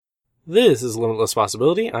This is Limitless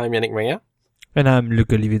Possibility. I'm Yannick Maya. And I'm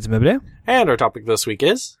Luc-Olivier Dumeblet. And our topic this week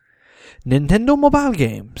is Nintendo mobile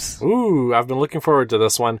games. Ooh, I've been looking forward to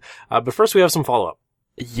this one. But first we have some follow-up.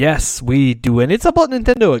 Yes, we do. And it's about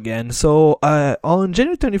Nintendo again. So, on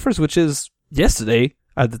January 21st, which is yesterday,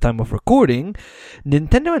 at the time of recording,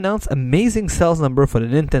 Nintendo announced amazing sales number for the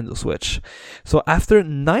Nintendo Switch. So after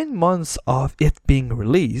 9 months of it being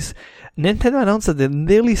released, Nintendo announced that they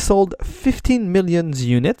nearly sold 15 million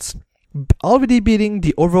units, already beating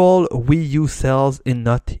the overall Wii U sales in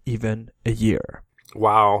not even a year.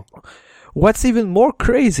 Wow. What's even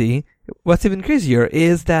crazier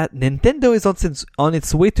is that Nintendo is on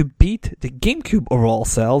its way to beat the GameCube overall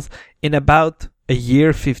sales in about a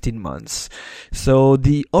year, 15 months. So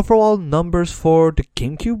the overall numbers for the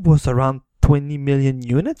GameCube was around 20 million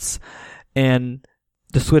units, and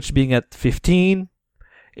the Switch being at 15,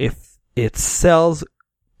 if its sales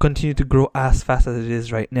continue to grow as fast as it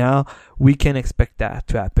is right now, we can expect that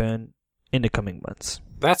to happen in the coming months.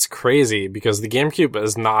 That's crazy, because the GameCube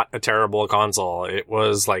is not a terrible console. It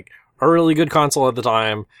was like a really good console at the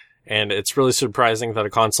time, and it's really surprising that a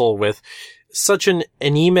console with such an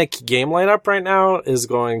anemic game lineup right now is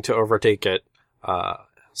going to overtake it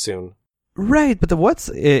soon. Right, but what's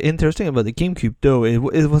interesting about the GameCube, though, it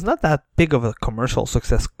was not that big of a commercial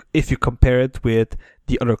success if you compare it with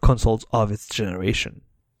the other consoles of its generation.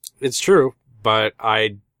 It's true, but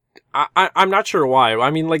I'm not sure why.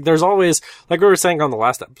 I mean, like, there's always, like we were saying on the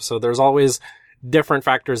last episode, there's always different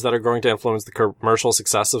factors that are going to influence the commercial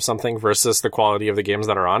success of something versus the quality of the games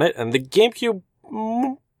that are on it, and the GameCube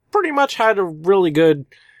pretty much had a really good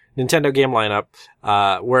Nintendo game lineup,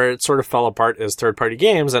 where it sort of fell apart as third-party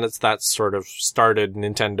games, and that sort of started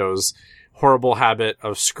Nintendo's horrible habit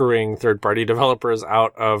of screwing third-party developers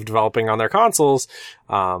out of developing on their consoles,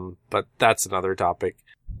 but that's another topic.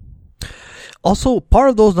 Also, part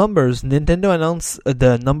of those numbers, Nintendo announced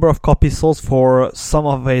the number of copies sold for some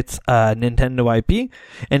of its Nintendo IP.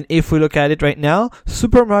 And if we look at it right now,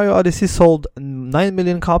 Super Mario Odyssey sold 9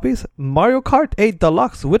 million copies. Mario Kart 8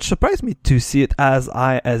 Deluxe, which surprised me to see it as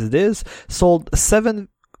high as it is, sold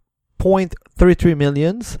 7.33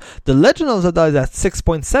 million. The Legend of Zelda is at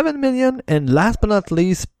 6.7 million. And last but not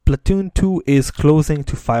least, Splatoon 2 is closing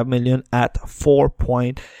to 5 million at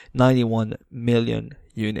 4.91 million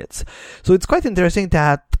units. So it's quite interesting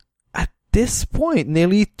that at this point,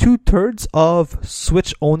 nearly 2/3 of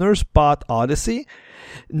Switch owners bought Odyssey.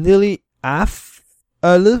 Nearly half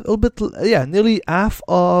of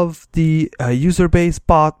the user base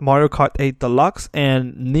bought Mario Kart 8 Deluxe,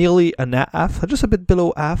 and nearly just a bit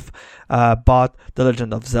below half, bought The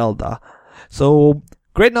Legend of Zelda. So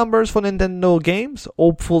great numbers for Nintendo games.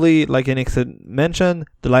 Hopefully, like Yannick mentioned,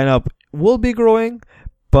 the lineup will be growing,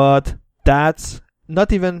 but that's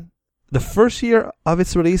not even the first year of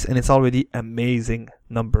its release, and it's already amazing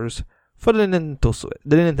numbers for the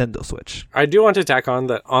Nintendo Switch. I do want to tack on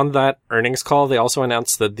that earnings call, they also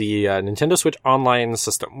announced that the Nintendo Switch Online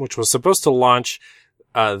system, which was supposed to launch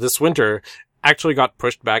this winter, actually got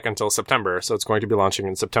pushed back until September. So it's going to be launching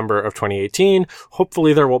in September of 2018.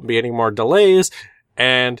 Hopefully there won't be any more delays.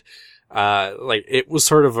 And it was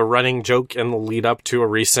sort of a running joke in the lead up to a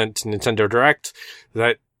recent Nintendo Direct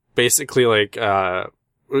that basically,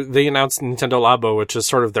 they announced Nintendo Labo, which is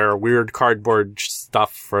sort of their weird cardboard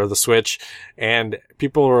stuff for the Switch, and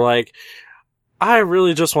people were like, I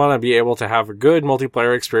really just want to be able to have a good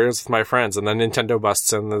multiplayer experience with my friends, and then Nintendo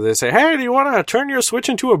busts in and they say, hey, do you want to turn your Switch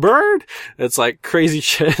into a bird? It's like crazy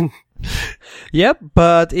shit. Yep,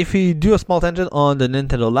 but if we do a small tangent on the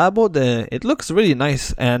Nintendo Labo, it looks really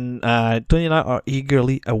nice, and Tony and I are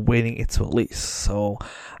eagerly awaiting its release. So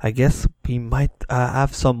I guess we might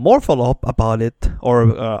have some more follow-up about it, or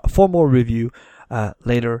a formal review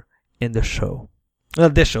later in the show.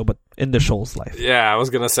 Not this show, but in the show's life. Yeah, I was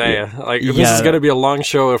gonna say, this is gonna be a long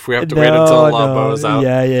show if we have to wait until Labo is out.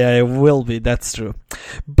 Yeah, it will be, that's true.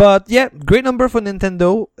 But yeah, great number for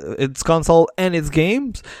Nintendo, its console and its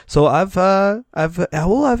games. So I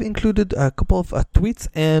will have included a couple of tweets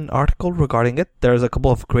and articles regarding it. There's a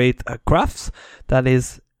couple of great graphs that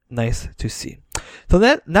is nice to see. So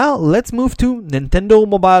now let's move to Nintendo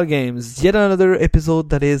mobile games. Yet another episode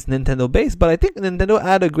that is Nintendo based, but I think Nintendo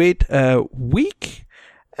had a great week.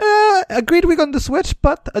 A great week on the Switch,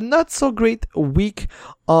 but a not so great week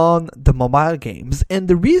on the mobile games. And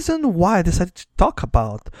the reason why I decided to talk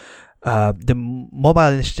about the mobile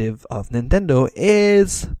initiative of Nintendo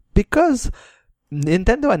is because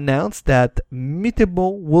Nintendo announced that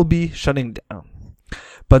Miitomo will be shutting down.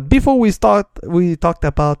 But before we talked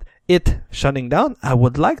about it shutting down, I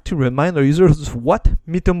would like to remind our users what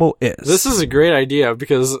Mitomo is. This is a great idea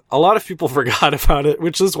because a lot of people forgot about it,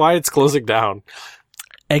 which is why it's closing down.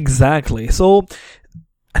 Exactly. So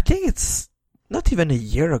I think it's not even a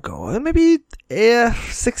year ago. Maybe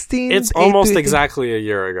 16. It's almost exactly a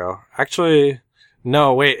year ago. Actually,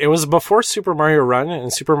 no, wait. It was before Super Mario Run,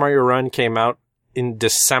 and Super Mario Run came out in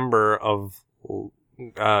December of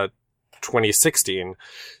 2016.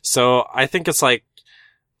 So I think it's like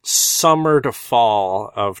summer to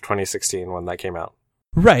fall of 2016 when that came out.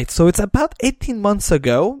 Right. So it's about 18 months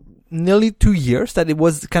ago, nearly 2 years, that it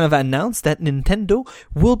was kind of announced that Nintendo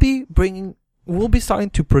will be starting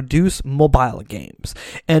to produce mobile games.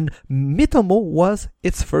 And Mitomo was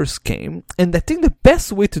its first game. And I think the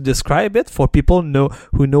best way to describe it for people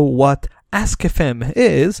who know what Ask.fm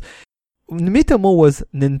is, Mitomo was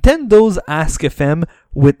Nintendo's Ask.fm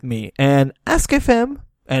with me. And Ask.fm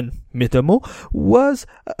and Mitomo was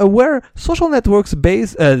were social network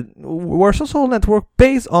based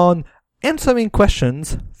on answering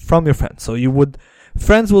questions from your friends. So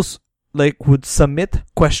friends would submit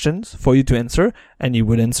questions for you to answer, and you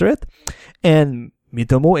would answer it. And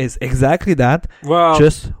Mitomo is exactly that,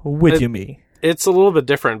 just with me. It's a little bit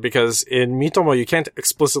different because in Mitomo you can't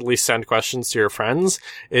explicitly send questions to your friends.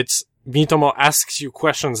 It's Mitomo asks you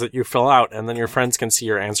questions that you fill out, and then your friends can see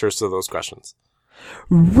your answers to those questions.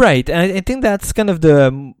 Right, and I think that's kind of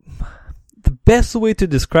the best way to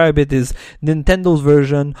describe it is Nintendo's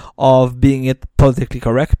version of being it politically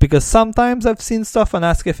correct, because sometimes I've seen stuff on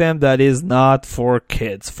Ask.fm that is not for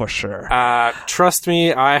kids, for sure. Trust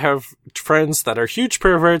me, I have friends that are huge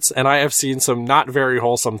perverts, and I have seen some not very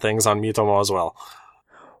wholesome things on Mitomo as well.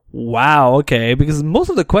 Wow, okay, because most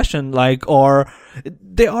of the questions,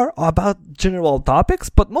 they are about general topics,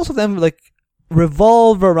 but most of them,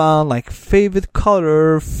 revolve around, favorite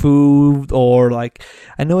color, food, or, I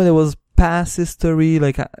know there was past history,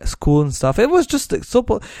 school and stuff. It was just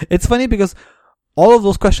it's funny because all of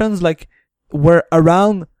those questions, were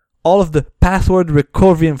around all of the password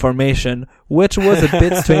recovery information, which was a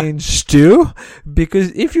bit strange too,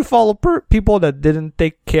 because if you follow people that didn't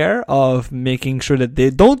take care of making sure that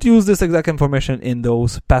they don't use this exact information in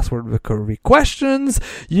those password recovery questions,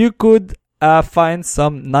 you could find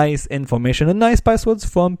some nice information and nice passwords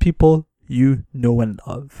from people you know and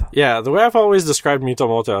love. Yeah, the way I've always described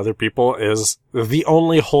Mitomo to other people is the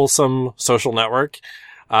only wholesome social network.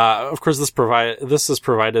 Of course, this is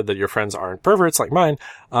provided that your friends aren't perverts like mine.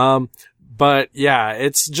 But yeah,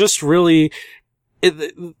 it's just really,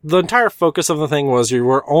 the entire focus of the thing was you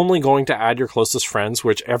were only going to add your closest friends,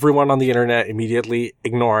 which everyone on the internet immediately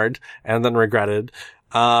ignored and then regretted.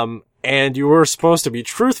 And you were supposed to be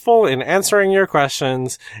truthful in answering your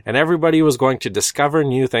questions, and everybody was going to discover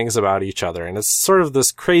new things about each other. And it's sort of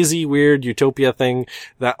this crazy, weird utopia thing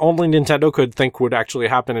that only Nintendo could think would actually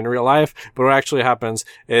happen in real life. But what actually happens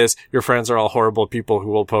is your friends are all horrible people who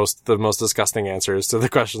will post the most disgusting answers to the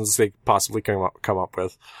questions they possibly come up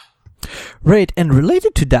with. Right, and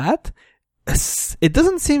related to that, it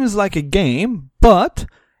doesn't seem like a game, but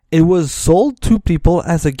it was sold to people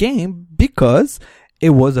as a game because it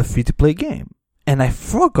was a free-to-play game. And I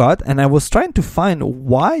forgot, and I was trying to find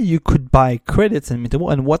why you could buy credits in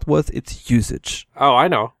Mitomo and what was its usage. Oh, I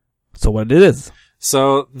know. So what it is.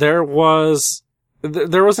 So there was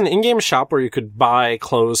an in-game shop where you could buy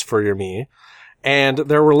clothes for your Mii, and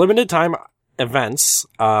there were limited time events,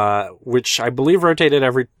 which I believe rotated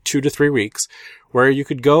every 2 to 3 weeks, where you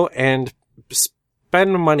could go and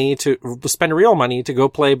spend real money to go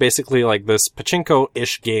play basically like this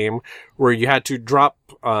pachinko-ish game where you had to drop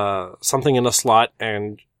something in a slot,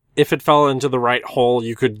 and if it fell into the right hole,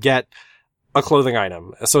 you could get a clothing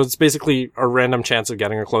item. So it's basically a random chance of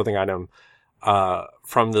getting a clothing item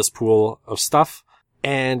from this pool of stuff.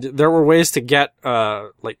 And there were ways to get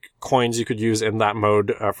coins you could use in that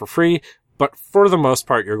mode for free. But for the most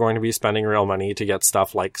part, you're going to be spending real money to get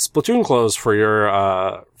stuff like Splatoon clothes for your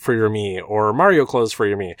Mii, or Mario clothes for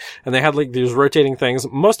your Mii. And they had these rotating things.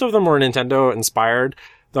 Most of them were Nintendo inspired,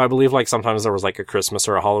 though I believe sometimes there was a Christmas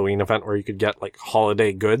or a Halloween event where you could get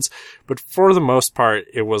holiday goods. But for the most part,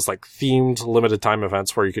 it was themed limited time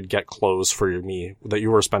events where you could get clothes for your Mii that you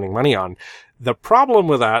were spending money on. The problem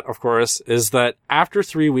with that, of course, is that after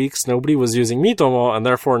 3 weeks, nobody was using Mitomo, and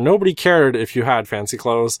therefore nobody cared if you had fancy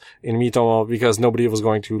clothes in Mitomo because nobody was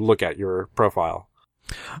going to look at your profile.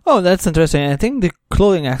 Oh, that's interesting. I think the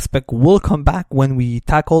clothing aspect will come back when we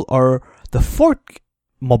tackle the fourth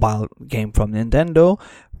mobile game from Nintendo,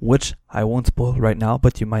 which I won't spoil right now,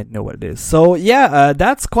 but you might know what it is. So yeah,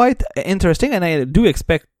 that's quite interesting, and I do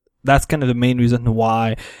expect that's kind of the main reason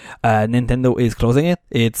why Nintendo is closing it.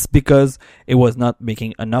 It's because it was not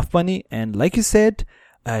making enough money, and like you said,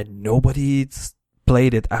 nobody's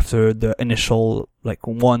played it after the initial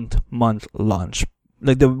 1 month launch,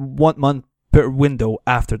 like the 1 month per window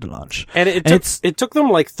after the launch. And it took them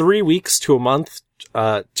like 3 weeks to a month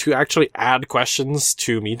to actually add questions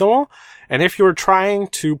to Miitomo. And if you were trying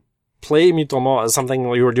to play Miitomo as something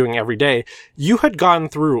you were doing every day, you had gone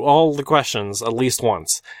through all the questions at least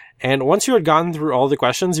once. And once you had gone through all the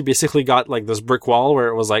questions, you basically got like this brick wall where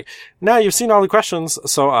it was like, now you've seen all the questions,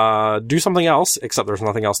 so do something else, except there's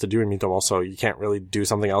nothing else to do in Miitomo, so you can't really do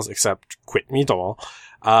something else except quit Miitomo.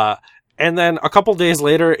 And then a couple days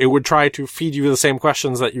later, it would try to feed you the same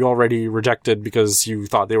questions that you already rejected because you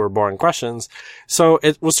thought they were boring questions. So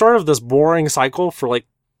it was sort of this boring cycle for like,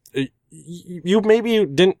 you maybe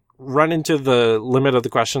didn't run into the limit of the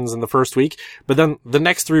questions in the first week, but then the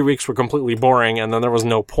next 3 weeks were completely boring, and then there was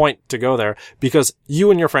no point to go there because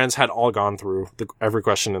you and your friends had all gone through every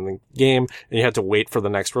question in the game, and you had to wait for the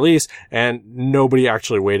next release, and nobody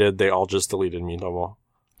actually waited. They all just deleted Miitomo.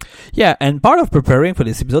 Yeah, and part of preparing for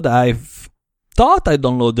this episode, I've thought I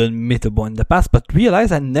downloaded Miitomo in the past, but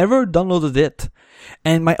realized I never downloaded it.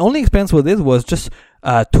 And my only experience with it was just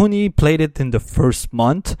Tony played it in the first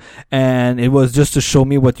month, and it was just to show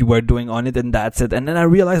me what you were doing on it, and that's it. And then I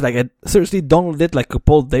realized I seriously downloaded it like a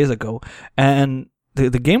couple of days ago, and the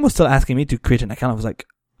game was still asking me to create an account. I was like,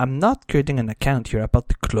 I'm not creating an account here, about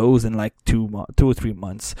to close in like 2 or 3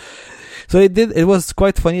 months. So it was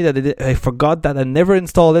quite funny that I forgot that I never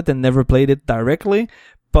installed it and never played it directly,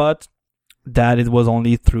 but that it was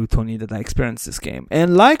only through Tony that I experienced this game.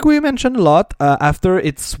 And like we mentioned a lot, after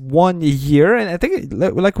its 1 year, and I think,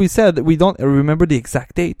 like we said, we don't remember the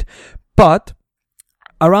exact date, but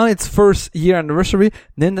around its first year anniversary,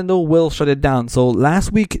 Nintendo will shut it down. So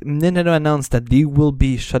last week, Nintendo announced that they will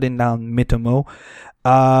be shutting down Miitomo,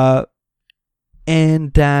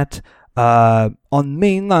 and that on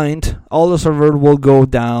May 9th, all the servers will go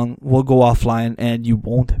offline, and you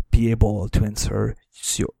won't be able to answer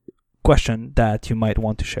your question that you might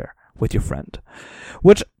want to share with your friend.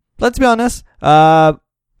 Which, let's be honest,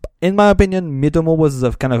 in my opinion, Miitomo was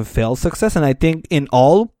a kind of a failed success, and I think in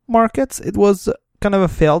all markets it was kind of a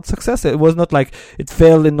failed success. It was not like it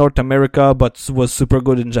failed in North America but was super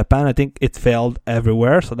good in Japan. I think it failed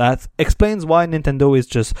everywhere, so that explains why Nintendo is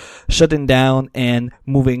just shutting down and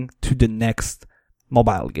moving to the next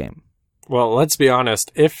mobile game. Well, let's be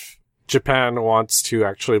honest, if Japan wants to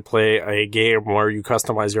actually play a game where you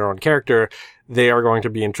customize your own character, they are going to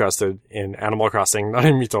be interested in Animal Crossing, not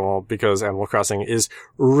in Miitomo, because Animal Crossing is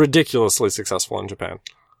ridiculously successful in Japan.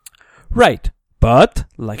 Right. But,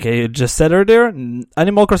 like I just said earlier,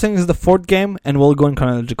 Animal Crossing is the 4th game, and we'll go in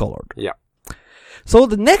chronological order. Yeah. So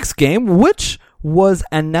the next game, which was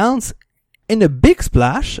announced in a big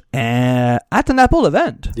splash at an Apple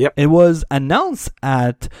event. Yep. It was announced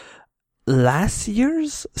at last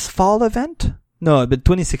year's fall event? No, but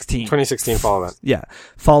 2016. 2016 fall event. Yeah,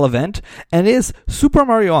 fall event. And it is Super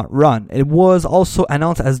Mario Run. It was also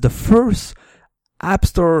announced as the first App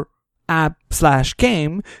Store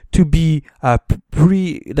app/game to be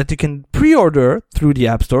that you can pre-order through the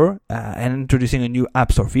App Store, and introducing a new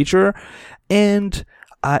App Store feature. And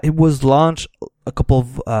it was launched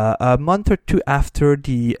a month or two after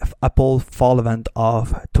the Apple fall event of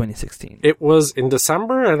 2016. It was in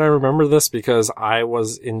December, and I remember this because I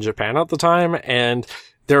was in Japan at the time, and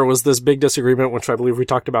there was this big disagreement, which I believe we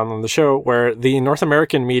talked about on the show, where the North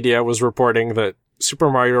American media was reporting that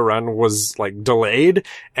Super Mario Run was like delayed,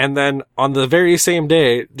 and then on the very same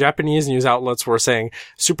day, Japanese news outlets were saying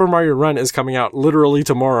Super Mario Run is coming out literally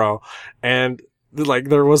tomorrow, and like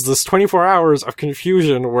there was this 24 hours of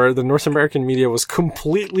confusion where the North American media was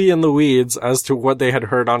completely in the weeds as to what they had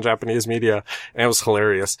heard on Japanese media, and it was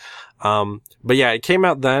hilarious. But yeah, it came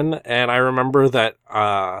out then, and I remember that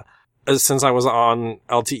since I was on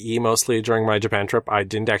LTE mostly during my Japan trip, I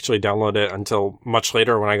didn't actually download it until much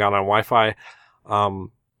later when I got on Wi-Fi.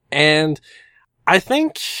 And I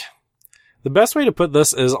think the best way to put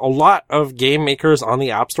this is a lot of game makers on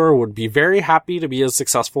the App Store would be very happy to be as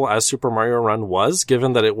successful as Super Mario Run was,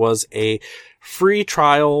 given that it was a free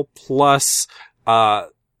trial plus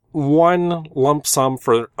one lump sum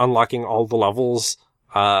for unlocking all the levels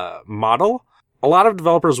model. A lot of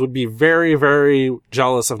developers would be very, very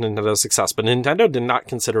jealous of Nintendo's success, but Nintendo did not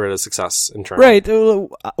consider it a success internally. Right,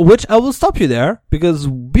 which I will stop you there, because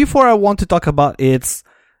before I want to talk about its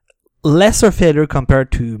lesser failure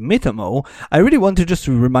compared to Miitomo, I really want to just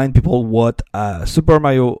remind people what Super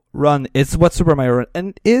Mario Run is, what Super Mario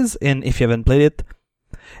Run is, and if you haven't played it,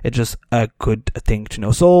 It's just a good thing to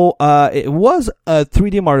know. So, it was a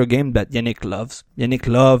 3D Mario game that Yannick loves. Yannick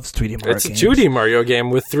loves 3D Mario games. It's a 2D Mario game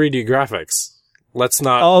with 3D graphics. Let's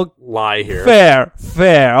not lie here.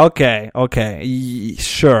 Fair. Okay.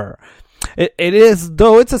 Sure. It is,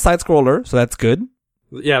 though it's a side-scroller, so that's good.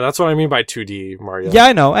 Yeah, that's what I mean by 2D Mario. Yeah,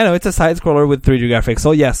 I know. It's a side-scroller with 3D graphics.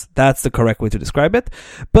 So yes, that's the correct way to describe it.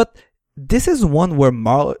 But this is one where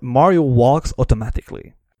Mario walks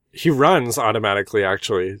automatically. He runs automatically,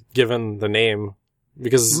 actually, given the name.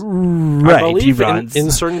 Because right, I believe he runs.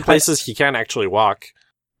 In certain places he can actually walk.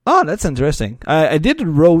 Oh, that's interesting. I did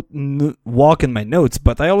wrote walk in my notes,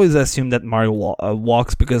 but I always assume that Mario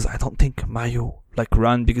walks because I don't think Mario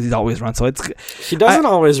run because he's always run. So he doesn't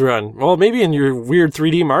always run. Well, maybe in your weird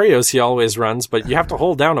 3D Marios he always runs, but you have to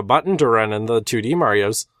hold down a button to run in the 2D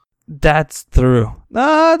Marios. That's true.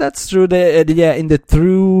 That's true. In the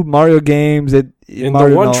true Mario games, in Mario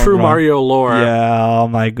the one true run. Mario lore. Yeah. Oh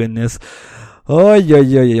my goodness. Oh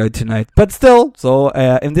yeah tonight. But still, so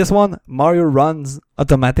in this one, Mario runs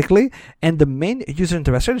automatically, and the main user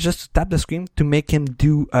interaction is just to tap the screen to make him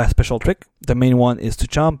do a special trick. The main one is to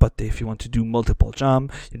jump, but if you want to do multiple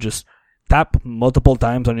jump, you just tap multiple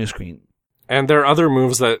times on your screen. And there are other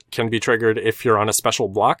moves that can be triggered if you're on a special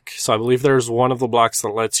block. So I believe there's one of the blocks that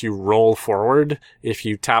lets you roll forward if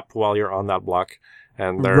you tap while you're on that block.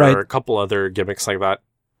 And there are a couple other gimmicks like that.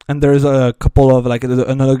 And there's a couple of,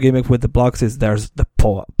 another gimmick with the blocks is there's the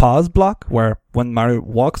pause block, where when Mario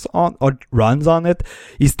walks on or runs on it,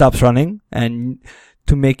 he stops running. And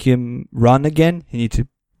to make him run again, you need to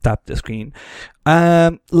tap the screen.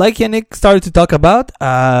 Like Yannick started to talk about,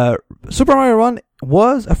 Super Mario Run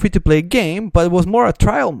was a free-to-play game, but it was more a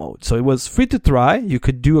trial mode. So it was free to try. You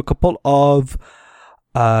could do a couple of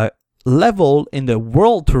level in the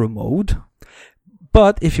World Tour mode.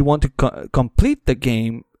 But if you want to complete the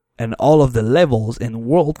game and all of the levels in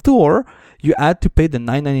World Tour, you had to pay the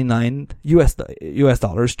 $9.99 US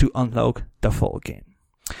dollars to unlock the full game.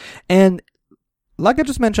 And like I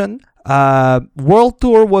just mentioned, World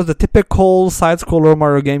Tour was the typical side-scroller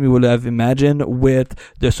Mario game you would have imagined, with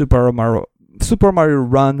the Super Mario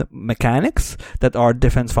Run mechanics that are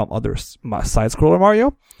different from other side-scroller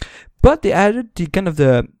Mario. But they added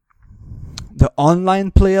the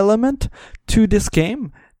online play element to this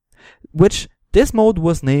game, which this mode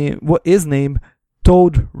is named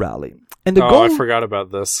Toad Rally. And the goal, I forgot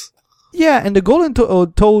about this. Yeah, and the goal in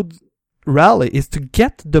Toad Rally is to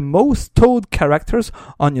get the most Toad characters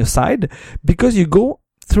on your side, because you go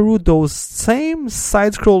through those same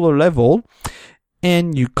side-scroller level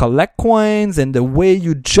and you collect coins, and the way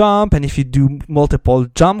you jump, and if you do multiple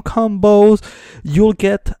jump combos, you'll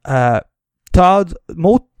get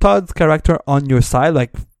more Toad's character on your side,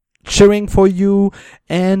 cheering for you.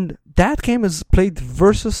 And that game is played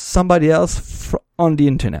versus somebody else on the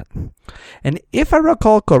internet. And if I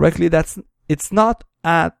recall correctly, it's not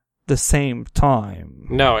at the same time.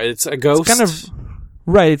 No, it's a ghost. It's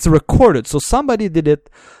right. It's recorded. So somebody did it.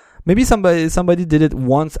 Maybe somebody did it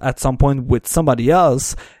once at some point with somebody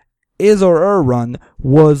else. His or her run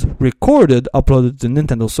was recorded, uploaded to the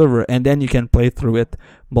Nintendo server, and then you can play through it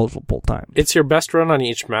multiple times. It's your best run on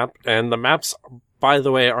each map, and the maps, by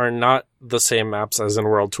the way, are not the same maps as in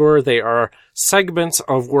World Tour. They are segments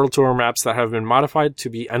of World Tour maps that have been modified to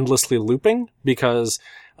be endlessly looping, because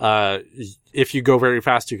if you go very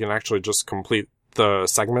fast, you can actually just complete the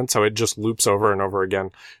segment, so it just loops over and over again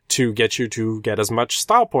to get you to get as much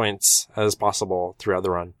style points as possible throughout the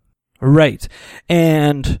run. Right.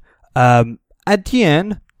 And at the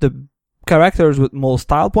end, the characters with most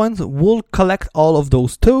style points will collect all of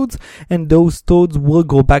those Toads, and those Toads will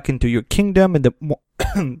go back into your kingdom, and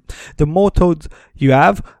the more Toads you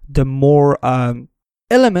have, the more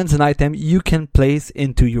elements and items you can place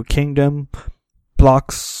into your kingdom.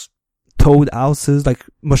 Blocks, Toad houses, like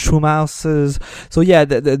mushroom houses. So yeah,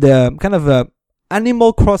 the kind of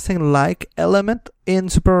Animal Crossing-like element in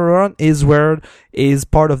Super Mario Run is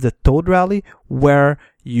part of the Toad Rally, where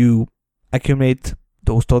you accumulate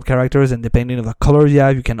those Toad characters, and depending on the color you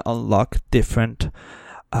have, you can unlock different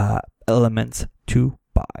elements to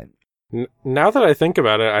buy. Now that I think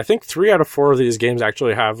about it, I think 3 out of 4 of these games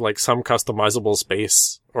actually have some customizable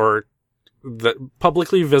space, or the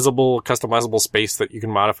publicly visible customizable space that you can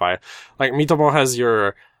modify. Like Miitomo has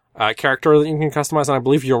your character that you can customize, and I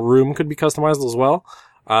believe your room could be customized as well.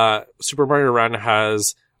 Super Mario Run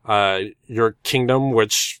has your kingdom,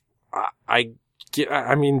 which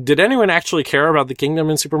I mean, did anyone actually care about the kingdom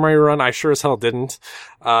in Super Mario Run? I sure as hell didn't.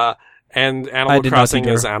 And Animal Crossing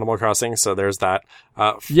is Animal Crossing, so there's that.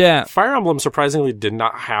 Yeah. Fire Emblem surprisingly did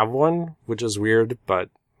not have one, which is weird, but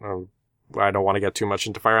I don't want to get too much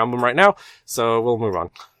into Fire Emblem right now, so we'll move on.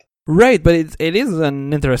 Right, but it is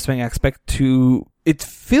an interesting aspect to... It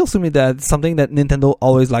feels to me that it's something that Nintendo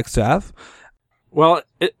always likes to have. Well,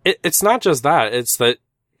 it's not just that. It's that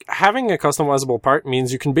having a customizable part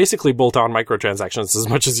means you can basically bolt on microtransactions as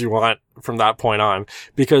much as you want from that point on,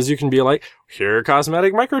 because you can be like, here are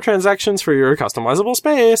cosmetic microtransactions for your customizable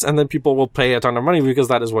space, and then people will pay a ton of money because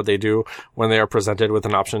that is what they do when they are presented with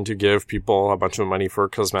an option to give people a bunch of money for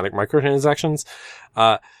cosmetic microtransactions.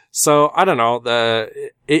 So I don't know,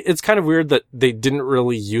 it's kind of weird that they didn't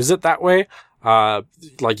really use it that way.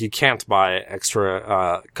 Like you can't buy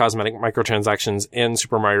extra, cosmetic microtransactions in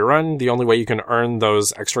Super Mario Run. The only way you can earn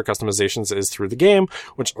those extra customizations is through the game,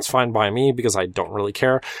 which is fine by me because I don't really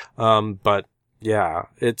care. But yeah,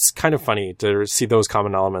 it's kind of funny to see those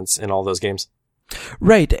common elements in all those games.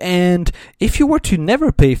 Right, and if you were to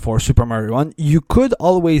never pay for Super Mario Run, you could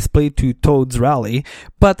always play to Toad's Rally,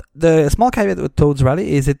 but the small caveat with Toad's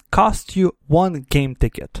Rally is it costs you 1 game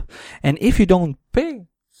ticket. And if you don't pay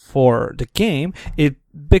for the game, it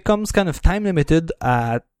becomes kind of time limited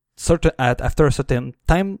after a certain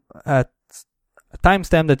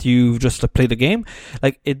timestamp that you just play the game.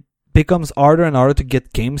 Like it becomes harder and harder to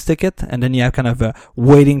get games ticket, and then you have kind of a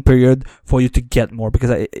waiting period for you to get more,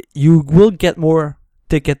 because you will get more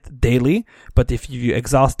ticket daily, but if you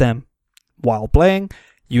exhaust them while playing,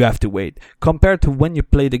 you have to wait. Compared to when you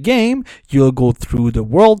play the game, you'll go through the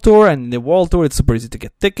World Tour, and in the World Tour it's super easy to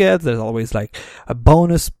get tickets. There's always like a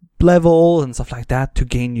bonus level and stuff like that to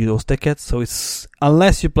gain you those tickets. So it's,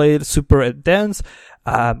 unless you play it super intense,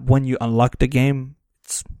 when you unlock the game,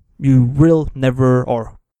 you will never,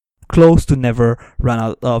 or close to never, run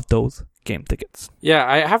out of those game tickets. Yeah,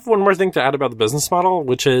 I have one more thing to add about the business model,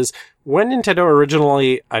 which is when Nintendo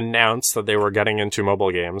originally announced that they were getting into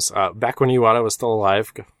mobile games, back when Iwata was still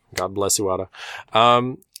alive, God bless Iwata,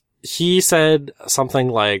 he said something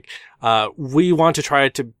like, we want to try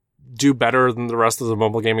to do better than the rest of the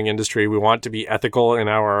mobile gaming industry. We want to be ethical in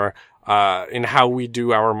our, in how we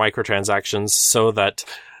do our microtransactions, so that,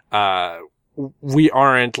 we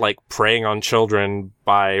aren't like preying on children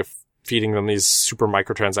by feeding them these super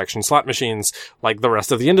microtransaction slot machines like the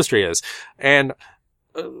rest of the industry is. And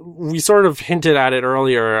we sort of hinted at it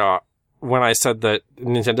earlier when I said that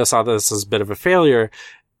Nintendo saw this as a bit of a failure,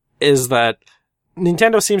 is that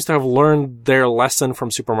Nintendo seems to have learned their lesson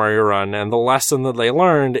from Super Mario Run, and the lesson that they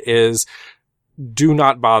learned is do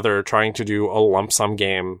not bother trying to do a lump sum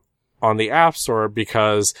game on the App Store,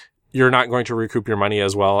 because you're not going to recoup your money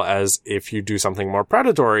as well as if you do something more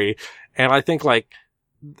predatory. And I think like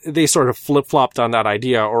they sort of flip-flopped on that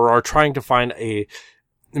idea, or are trying to find a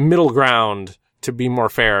middle ground to be more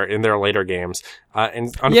fair in their later games.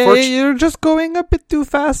 And unfortunately, you're just going a bit too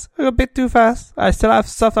fast. I still have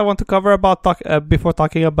stuff I want to cover about before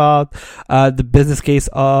talking about the business case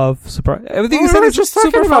of Super. Everything you said is just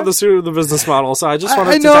talking about the business model, so I just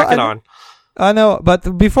wanted to tack it on. I know,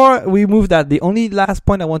 but before we move that, the only last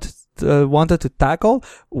point I wanted to tackle,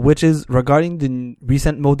 which is regarding the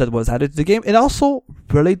recent mode that was added to the game, and also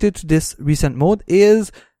related to this recent mode,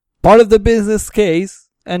 is part of the business case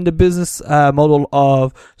and the business model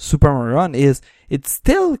of Super Mario Run is it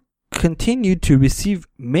still continued to receive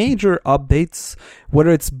major updates,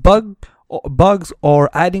 whether it's bugs or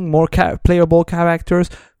adding more playable characters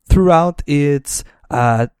throughout its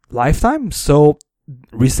lifetime. So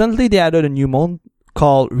recently they added a new mode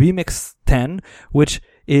called Remix 10, which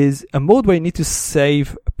is a mode where you need to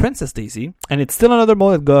save Princess Daisy, and it's still another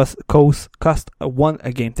mode that costs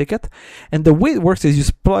a game ticket. And the way it works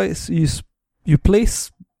is you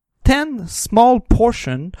place 10 small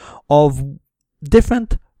portion of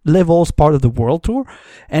different levels part of the World Tour,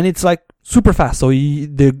 and it's like super fast. So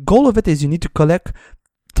the goal of it is you need to collect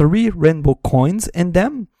 3 rainbow coins in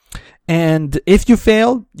them, and if you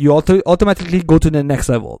fail, you automatically go to the next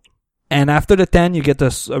level. And after the 10, you get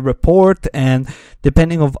a report, and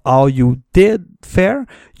depending on how you did fare,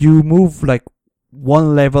 you move like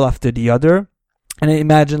one level after the other. And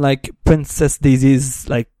imagine like Princess Daisy's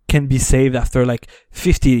like can be saved after like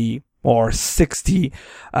 50 or 60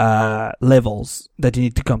 levels that you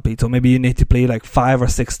need to complete. So maybe you need to play like 5 or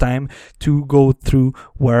 6 times to go through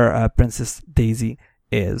where Princess Daisy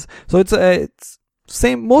is. So it's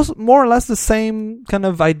same, more or less the same kind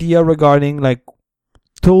of idea regarding like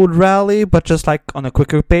Toad Rally, but just like on a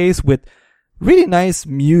quicker pace with really nice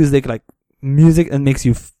music, like music that makes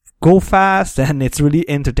you go fast, and it's really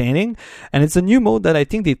entertaining. And it's a new mode that I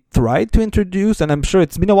think they tried to introduce, and I'm sure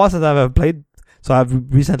it's been a while since I've played, so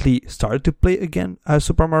I've recently started to play again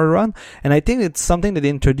Super Mario Run, and I think it's something that they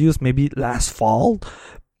introduced maybe last fall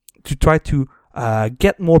to try to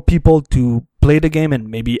get more people to play the game and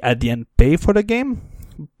maybe at the end pay for the game.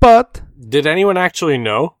 But did anyone actually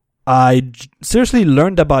know? I seriously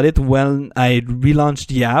learned about it when I relaunched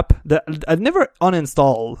the app. I never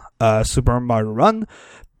uninstalled Super Mario Run,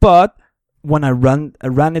 but when I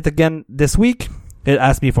ran it again this week, it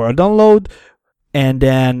asked me for a download, and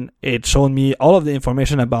then it showed me all of the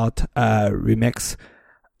information about Remix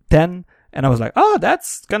 10, and I was like, oh,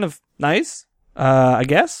 that's kind of nice. I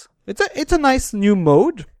guess it's a nice new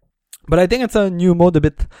mode, but I think it's a new mode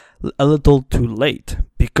a little too late,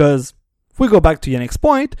 because if we go back to Yannick's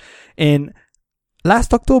point, in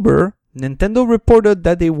last October, Nintendo reported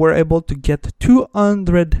that they were able to get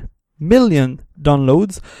 200 million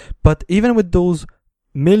downloads, but even with those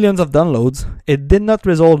millions of downloads, it did not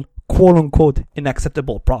result quote-unquote in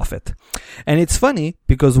acceptable profit. And it's funny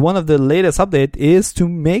because one of the latest updates is to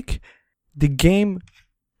make the game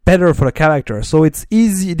better for the character. So it's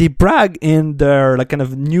easy, they brag in their like kind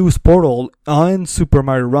of news portal on Super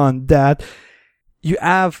Mario Run that you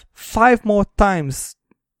have 5 more times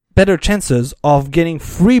better chances of getting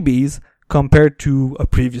freebies compared to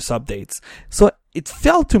previous updates. So it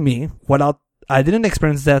felt to me, I didn't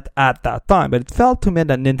experience that at that time, but it felt to me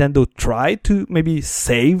that Nintendo tried to maybe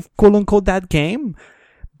save quote unquote that game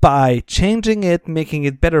by changing it, making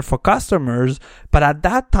it better for customers. But at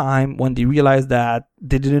that time, when they realized that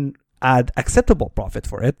they didn't add acceptable profit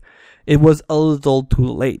for it, it was a little too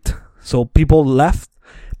late. So people left.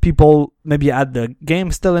 People maybe had the game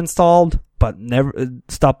still installed, but never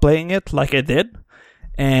stopped playing it like I did.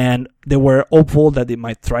 And they were hopeful that they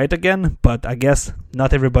might try it again. But I guess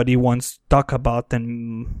not everybody wants to talk about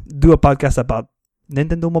and do a podcast about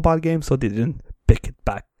Nintendo mobile games, so they didn't pick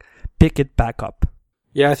it back up.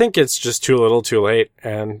 Yeah, I think it's just too little too late.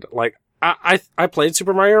 And like, I played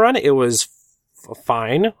Super Mario Run. It was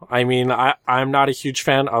fine. I mean, I'm not a huge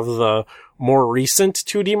fan of the more recent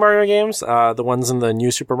 2D Mario games, the ones in the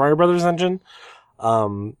new Super Mario Brothers engine,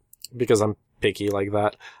 because I'm picky like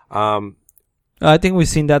that. I think we've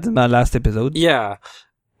seen that in my last episode. Yeah.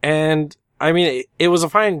 And I mean, it was a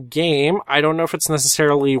fine game. I don't know if it's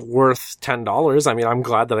necessarily worth $10. I mean, I'm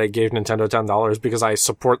glad that I gave Nintendo $10 because I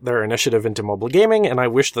support their initiative into mobile gaming, and I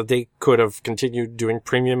wish that they could have continued doing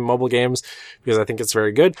premium mobile games because I think it's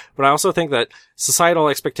very good. But I also think that societal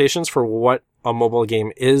expectations for what a mobile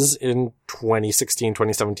game is in 2016,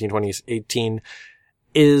 2017, 2018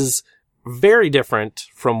 is very different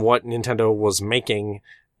from what Nintendo was making,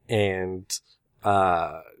 and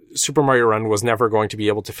Super Mario Run was never going to be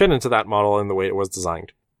able to fit into that model in the way it was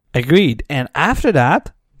designed. Agreed. And after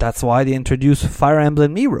that, that's why they introduced Fire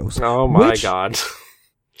Emblem Heroes. Oh my god.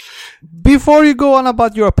 Before you go on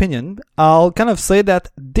about your opinion, I'll kind of say that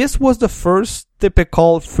this was the first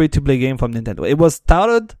typical free-to-play game from Nintendo. It was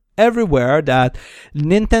touted everywhere that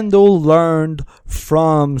Nintendo learned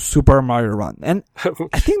from Super Mario Run. And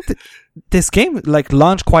I think this game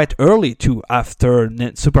launched quite early too after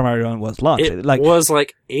Super Mario Run was launched. It was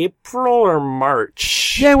like April or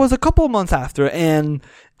March. Yeah, it was a couple months after, and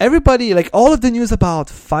everybody, all of the news about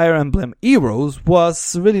Fire Emblem Heroes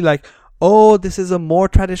was really like, oh, this is a more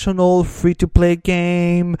traditional free-to-play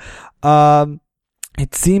game.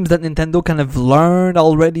 It seems that Nintendo kind of learned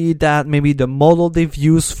already that maybe the model they've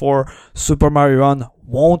used for Super Mario Run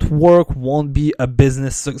won't be a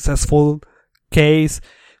business successful case.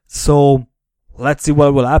 So let's see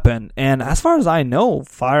what will happen. And as far as I know,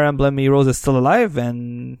 Fire Emblem Heroes is still alive,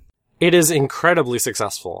 and it is incredibly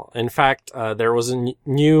successful. In fact, there was a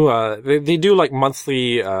new, they do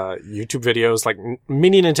monthly, YouTube videos,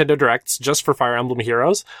 mini Nintendo Directs just for Fire Emblem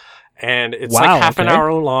Heroes. And it's half an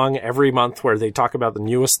hour long every month where they talk about the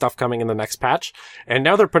newest stuff coming in the next patch. And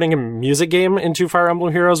now they're putting a music game into Fire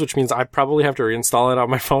Emblem Heroes, which means I probably have to reinstall it on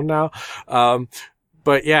my phone now.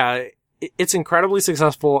 But yeah, it's incredibly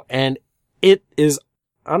successful, and it is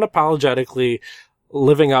unapologetically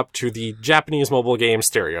living up to the Japanese mobile game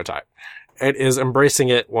stereotype. It is embracing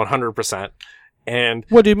it 100%. And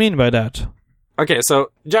what do you mean by that? Okay,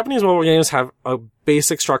 so Japanese mobile games have a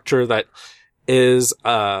basic structure that is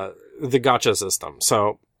the gacha system.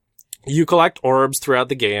 So you collect orbs throughout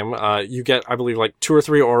the game. You get, I believe, 2 or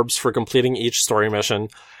 3 orbs for completing each story mission.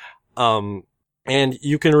 And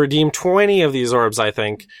you can redeem 20 of these orbs, I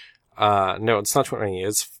think. No, it's not 20.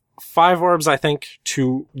 It's 5 orbs, I think,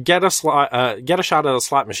 to get a shot at a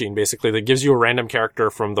slot machine, basically, that gives you a random character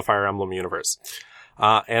from the Fire Emblem universe.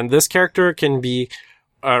 And this character can be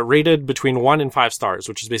rated between 1 and 5 stars,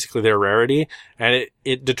 which is basically their rarity, and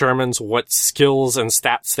it determines what skills and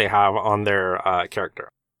stats they have on their character.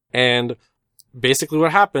 And basically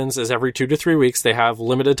what happens is every 2 to 3 weeks they have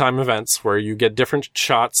limited time events where you get different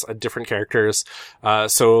shots at different characters.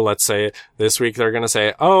 So let's say this week they're going to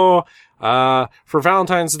say, for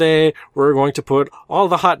Valentine's Day, we're going to put all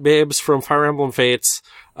the hot babes from Fire Emblem Fates,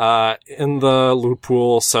 in the loot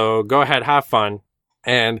pool. So go ahead, have fun.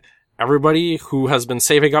 And everybody who has been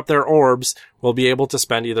saving up their orbs will be able to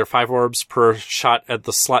spend either 5 orbs per shot at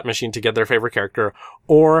the slot machine to get their favorite character,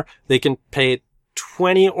 or they can pay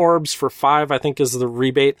 20 orbs for 5, I think is the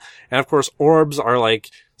rebate. And of course, orbs are like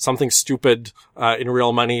something stupid, in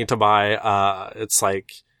real money to buy. It's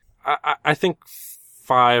like, I think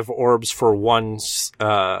 5 orbs for one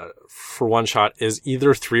shot is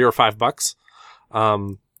either $3 or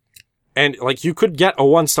 $5. And like you could get a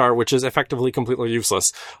 1-star, which is effectively completely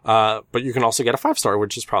useless. But you can also get a 5-star,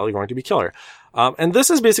 which is probably going to be killer. And this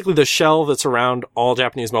is basically the shell that's around all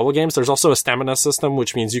Japanese mobile games. There's also a stamina system,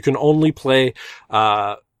 which means you can only play,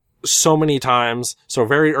 so many times. So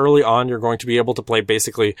very early on, you're going to be able to play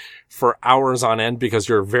basically for hours on end because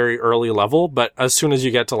you're very early level. But as soon as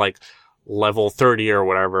you get to like level 30 or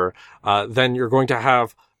whatever, then you're going to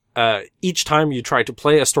have, each time you try to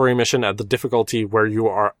play a story mission at the difficulty where you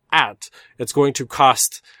are at, it's going to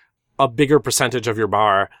cost a bigger percentage of your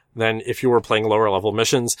bar than if you were playing lower level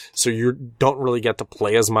missions. So you don't really get to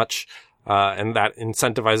play as much. And that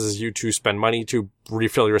incentivizes you to spend money to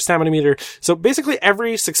refill your stamina meter. So basically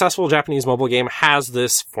every successful Japanese mobile game has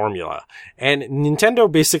this formula. And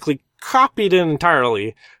Nintendo basically copied it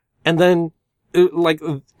entirely. And then,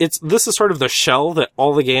 this is sort of the shell that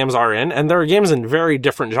all the games are in. And there are games in very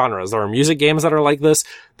different genres. There are music games that are like this.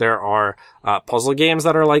 There are, puzzle games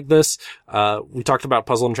that are like this. We talked about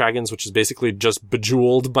Puzzle and Dragons, which is basically just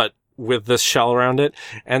Bejeweled, but with this shell around it.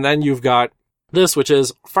 And then you've got this, which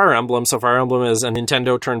is Fire Emblem. So Fire Emblem is a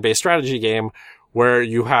Nintendo turn-based strategy game where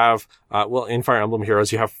you have, in Fire Emblem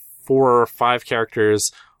Heroes, you have 4 or 5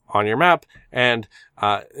 characters on your map, and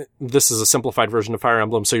this is a simplified version of Fire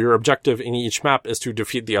Emblem. So your objective in each map is to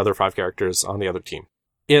defeat the other 5 characters on the other team.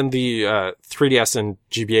 In the 3DS and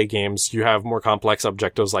GBA games, you have more complex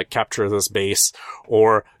objectives like capture this base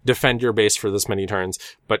or defend your base for this many turns.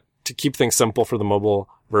 But to keep things simple for the mobile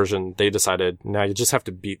version, they decided, now you just have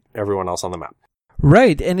to beat everyone else on the map.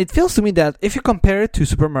 Right, and it feels to me that if you compare it to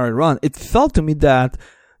Super Mario Run, it felt to me that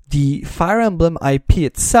the Fire Emblem IP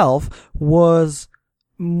itself was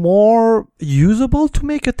more usable to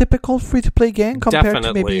make a typical free-to-play game compared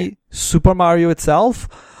to maybe Super Mario itself.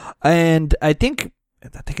 And I think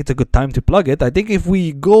it's a good time to plug it. I think if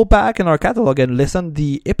we go back in our catalog and listen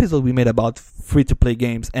the episode we made about free-to-play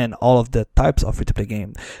games and all of the types of free-to-play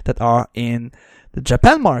games that are in the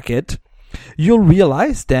Japan market, you'll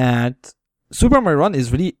realize that Super Mario Run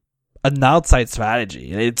is really an outside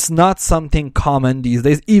strategy. It's not something common these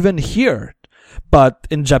days, even here. But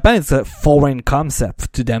in Japan, it's a foreign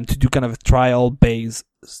concept to them to do kind of a trial-based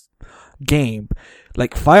game.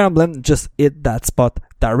 Like Fire Emblem just hit that spot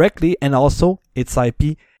directly, and also its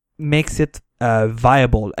IP makes it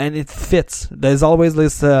viable, and it fits. There's always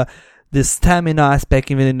this stamina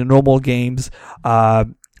aspect even in the normal games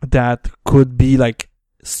that could be like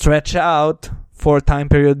stretch out for a time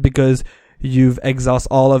period because you've exhausted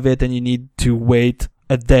all of it and you need to wait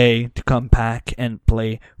a day to come back and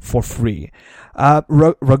play for free.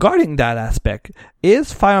 Regarding that aspect,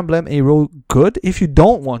 is Fire Emblem Hero good if you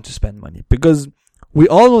don't want to spend money? Because we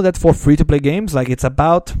all know that for free-to-play games, like it's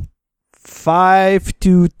about 5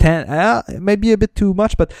 to 10, maybe a bit too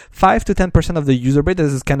much, but 5 to 10% of the user base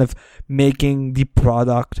is kind of making the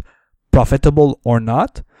product profitable or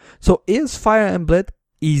not. So is Fire Emblem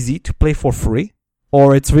easy to play for free?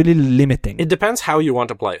 Or it's really limiting? It depends how you want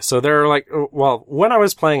to play. So there are when I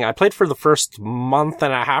was playing, I played for the first month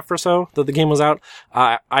and a half or so that the game was out.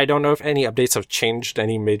 I don't know if any updates have changed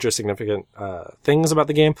any major significant, things about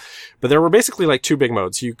the game, but there were basically like 2 big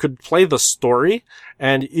modes. You could play the story,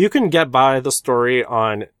 and you can get by the story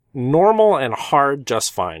on normal and hard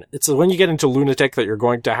just fine. It's when you get into Lunatic that you're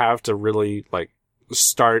going to have to really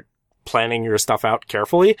start planning your stuff out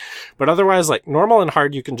carefully. But otherwise, normal and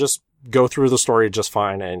hard, you can just go through the story just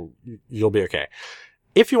fine and you'll be okay.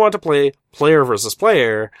 If you want to play player versus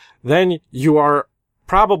player, then you are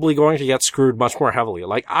probably going to get screwed much more heavily.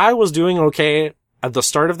 I was doing okay at the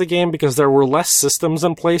start of the game because there were less systems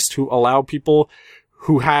in place to allow people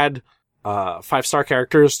who had 5-star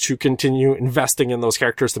characters to continue investing in those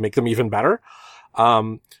characters to make them even better.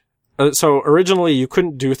 So originally you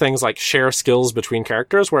couldn't do things like share skills between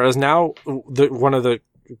characters, whereas now one of the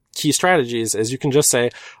key strategies is you can just say,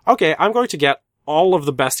 okay, I'm going to get all of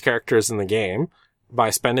the best characters in the game by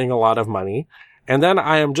spending a lot of money, and then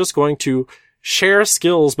I am just going to share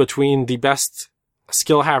skills between the best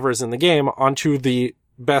skill havers in the game onto the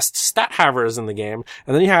best stat havers in the game,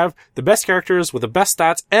 and then you have the best characters with the best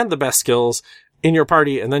stats and the best skills in your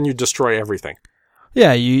party, and then you destroy everything.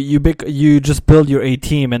 Yeah, you just build your A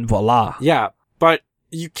team and voila. Yeah, but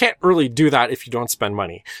you can't really do that if you don't spend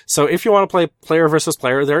money. So if you want to play player versus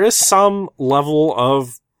player, there is some level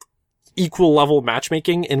of equal level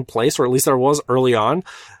matchmaking in place, or at least there was early on.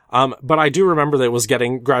 But I do remember that it was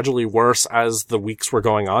getting gradually worse as the weeks were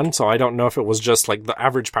going on. So I don't know if it was just like the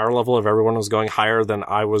average power level of everyone was going higher than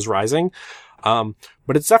I was rising.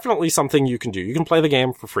 But it's definitely something you can do. You can play the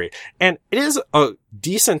game for free. And it is a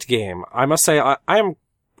decent game. I must say, I am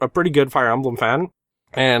a pretty good Fire Emblem fan.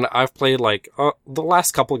 And I've played like, the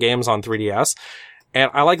last couple games on 3DS.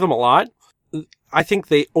 And I like them a lot. I think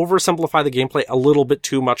they oversimplify the gameplay a little bit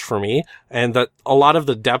too much for me. And that a lot of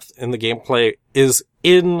the depth in the gameplay is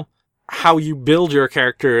in how you build your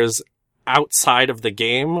characters outside of the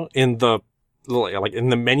game in the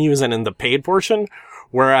menus and in the paid portion.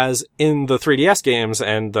 Whereas in the 3DS games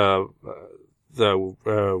and the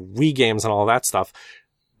Wii games and all that stuff,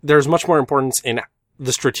 there's much more importance in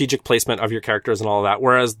the strategic placement of your characters and all that.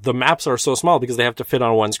 Whereas the maps are so small because they have to fit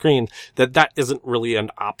on one screen that isn't really an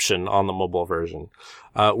option on the mobile version,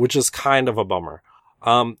 which is kind of a bummer.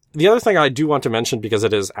 The other thing I do want to mention, because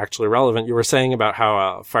it is actually relevant, you were saying about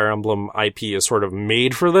how Fire Emblem IP is sort of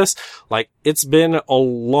made for this. Like, it's been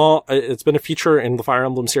a feature in the Fire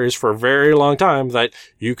Emblem series for a very long time that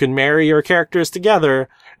you can marry your characters together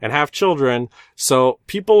and have children. So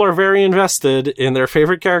people are very invested in their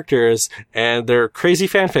favorite characters and their crazy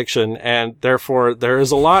fanfiction, and therefore there is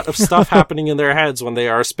a lot of stuff happening in their heads when they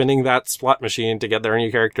are spinning that slot machine to get their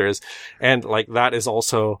new characters. And like, that is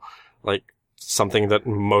also like something that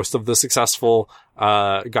most of the successful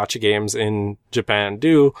gacha games in Japan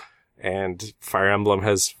do, and Fire Emblem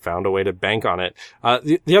has found a way to bank on it.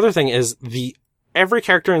 The other thing is every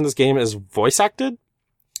character in this game is voice acted,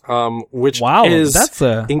 which is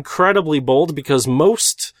incredibly bold, because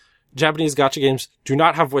most Japanese gacha games do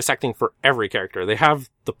not have voice acting for every character. They have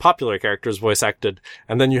the popular characters voice acted,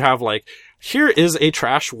 and then you have like, here is a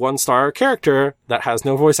trash 1-star character that has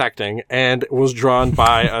no voice acting and was drawn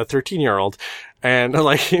by a 13-year-old. And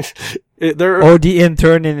like, or the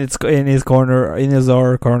intern in his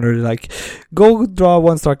corner, like, go draw a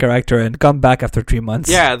 1-star character and come back after 3 months.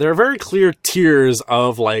 Yeah, there are very clear tiers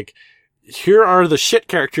of like, here are the shit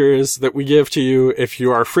characters that we give to you if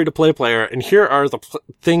you are a free-to-play player, and here are the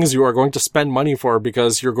things you are going to spend money for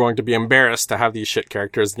because you're going to be embarrassed to have these shit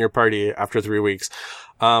characters in your party after 3 weeks.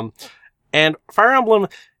 And Fire Emblem,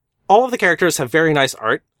 all of the characters have very nice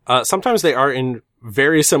art. Sometimes they are in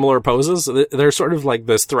very similar poses. There's sort of like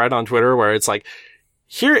this thread on Twitter where it's like,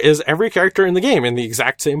 here is every character in the game in the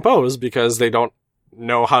exact same pose, because they don't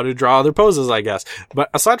know how to draw other poses, I guess. But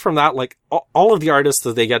aside from that, like, all of the artists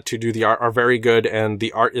that they get to do the art are very good, and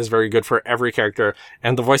the art is very good for every character,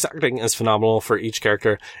 and the voice acting is phenomenal for each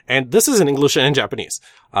character. And this is in English and in Japanese.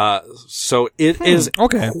 So it is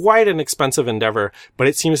quite an expensive endeavor, but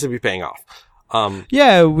it seems to be paying off.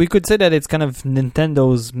 Yeah, we could say that it's kind of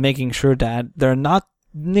Nintendo's making sure that they're not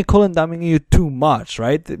nickel and diming you too much,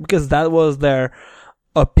 right? Because that was their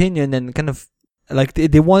opinion, and kind of like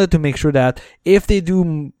they wanted to make sure that if they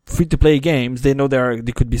do free-to-play games, they know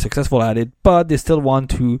they could be successful at it, but they still want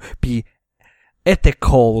to be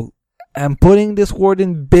ethical. I'm putting this word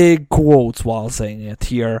in big quotes while saying it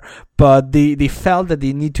here, but they felt that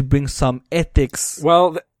they need to bring some ethics.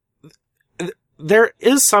 Well, there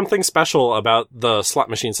is something special about the slot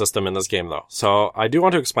machine system in this game, though. So I do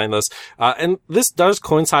want to explain this. And this does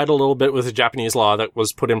coincide a little bit with the Japanese law that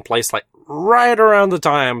was put in place like right around the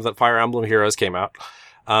time that Fire Emblem Heroes came out.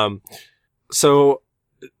 So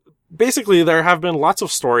basically there have been lots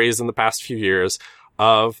of stories in the past few years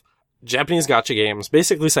of Japanese gacha games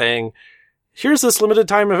basically saying, here's this limited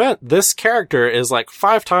time event. This character is like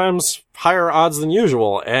 5 times higher odds than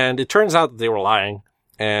usual. And it turns out that they were lying.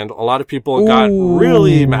 And a lot of people got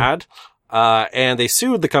really mad, and they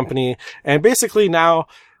sued the company. And basically now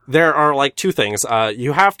there are like 2 things.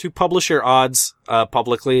 You have to publish your odds,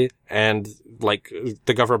 publicly, and like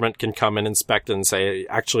the government can come and inspect and say,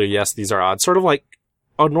 actually, yes, these are odds. Sort of like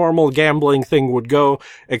a normal gambling thing would go,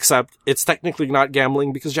 except it's technically not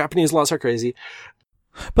gambling because Japanese laws are crazy.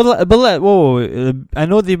 But whoa, I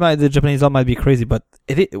know the Japanese law might be crazy, but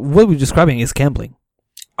what we're describing is gambling.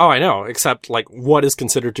 Oh, I know, except like what is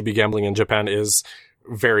considered to be gambling in Japan is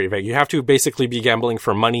very vague. You have to basically be gambling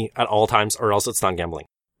for money at all times or else it's not gambling.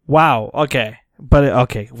 Wow, okay. But,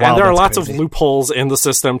 okay. Wow, and there are lots of loopholes in the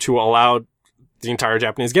system to allow the entire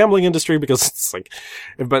Japanese gambling industry because it's like,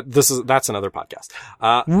 but that's another podcast.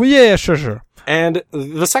 Yeah, sure. And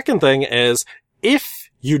the second thing is, if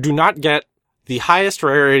you do not get the highest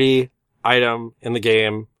rarity item in the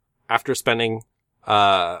game after spending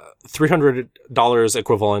 $300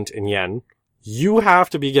 equivalent in yen, you have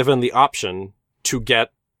to be given the option to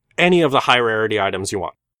get any of the high rarity items you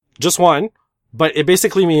want. Just one, but it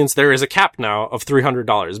basically means there is a cap now of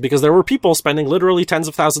 $300 because there were people spending literally tens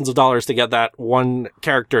of thousands of dollars to get that one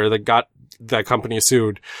character that got that company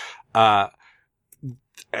sued. And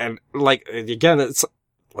like, again, it's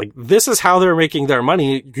like, this is how they're making their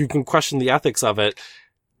money. You can question the ethics of it,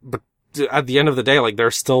 but at the end of the day, like,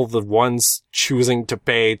 they're still the ones choosing to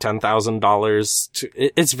pay $10,000 to,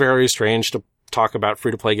 it's very strange to talk about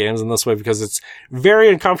free-to-play games in this way because it's very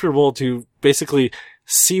uncomfortable to basically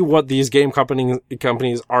see what these game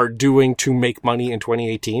companies are doing to make money in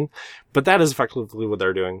 2018. But that is effectively what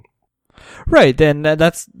they're doing. Right, and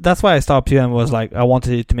that's why I stopped you and was like, I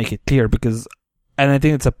wanted to make it clear because, and I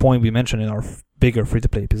think it's a point we mentioned in our bigger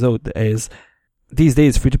free-to-play episode, is these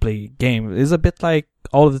days free-to-play game is a bit like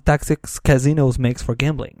all of the tactics casinos makes for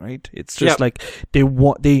gambling, right? It's just like they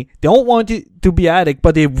don't want you to be addict,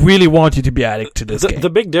 but they really want you to be addict to this game. The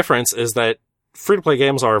big difference is that free-to-play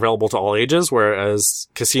games are available to all ages, whereas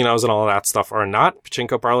casinos and all that stuff are not.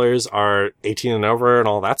 Pachinko parlors are 18 and over and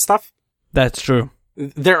all that stuff. That's true.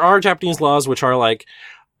 There are Japanese laws which are like,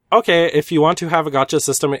 okay, if you want to have a gacha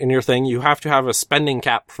system in your thing, you have to have a spending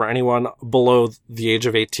cap for anyone below the age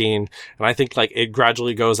of 18. And I think like it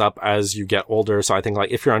gradually goes up as you get older. So I think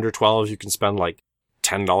like if you're under 12, you can spend like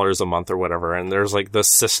 $10 a month or whatever. And there's like the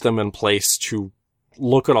system in place to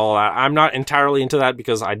look at all that. I'm not entirely into that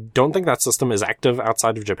because I don't think that system is active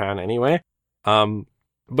outside of Japan anyway. But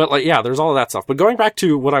like, yeah, there's all of that stuff. But going back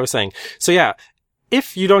to what I was saying. So yeah,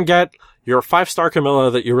 if you don't get your 5-star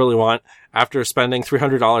Camilla that you really want after spending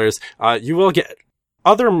 $300, you will get,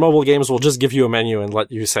 other mobile games will just give you a menu and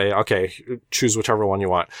let you say, okay, choose whichever one you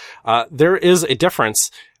want. There is a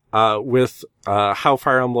difference, with, how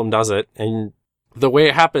Fire Emblem does it. And the way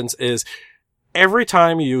it happens is every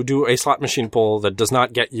time you do a slot machine pull that does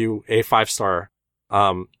not get you a 5-star,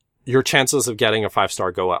 your chances of getting a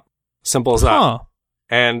 5-star go up. Simple as that.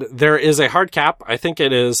 And there is a hard cap. I think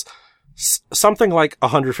it is something like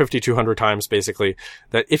 150, 200 times, basically,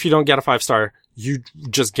 that if you don't get a 5-star, you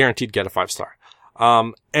just guaranteed get a 5-star.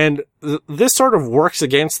 And this sort of works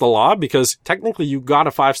against the law because technically you got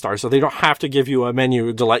a 5-star, so they don't have to give you a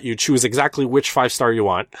menu to let you choose exactly which 5-star you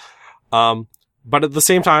want. But at the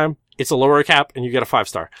same time, it's a lower cap and you get a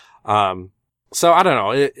 5-star. So I don't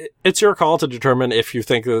know. It's your call to determine if you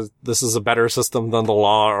think that this is a better system than the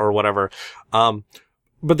law or whatever.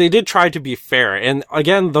 But they did try to be fair. And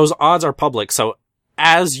again, those odds are public. So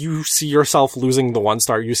as you see yourself losing the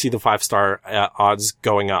 1-star, you see the 5-star odds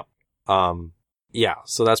going up. Yeah,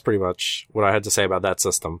 so that's pretty much what I had to say about that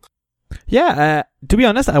system. Yeah, to be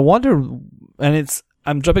honest, I wonder, and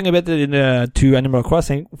I'm jumping a bit to Animal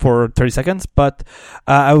Crossing for 30 seconds, but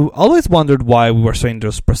I always wondered why we were saying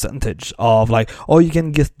this percentage of like, oh, you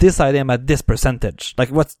can get this item at this percentage. Like,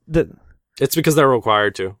 what's the... It's because they're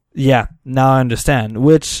required to. Yeah, now I understand.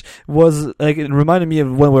 Which was, like, it reminded me of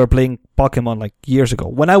when we were playing Pokemon, like, years ago.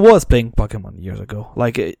 When I was playing Pokemon years ago.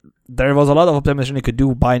 Like, there was a lot of optimization you could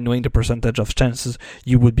do by knowing the percentage of chances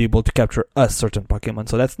you would be able to capture a certain Pokemon.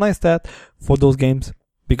 So that's nice that for those games,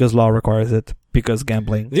 because law requires it, because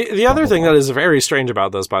gambling. The other thing that is very strange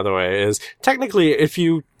about this, by the way, is technically if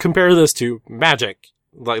you compare this to Magic,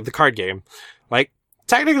 like the card game, like,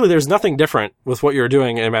 technically, there's nothing different with what you're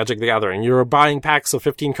doing in Magic the Gathering. You're buying packs of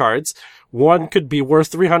 15 cards. One could be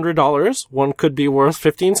worth $300. One could be worth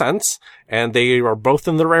 15 cents. And they are both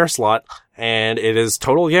in the rare slot. And it is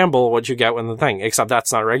total gamble what you get with the thing. Except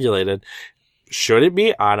that's not regulated. Should it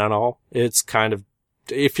be? I don't know. It's kind of,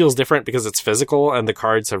 it feels different because it's physical and the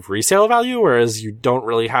cards have resale value, whereas you don't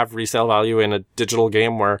really have resale value in a digital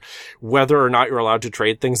game where whether or not you're allowed to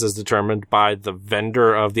trade things is determined by the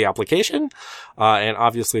vendor of the application. And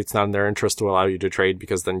obviously it's not in their interest to allow you to trade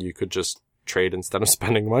because then you could just trade instead of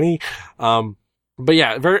spending money. But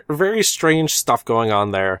yeah, very, very strange stuff going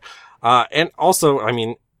on there. And also, I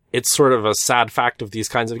mean, it's sort of a sad fact of these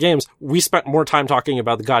kinds of games. We spent more time talking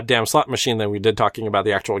about the goddamn slot machine than we did talking about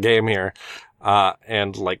the actual game here.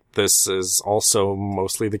 And like this is also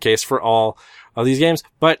mostly the case for all of these games.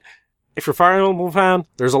 But if you're a Fire Emblem fan,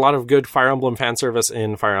 there's a lot of good Fire Emblem fan service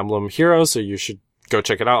in Fire Emblem Heroes, so you should go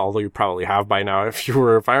check it out, although you probably have by now if you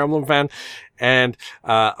were a Fire Emblem fan. And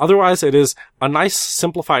otherwise, it is a nice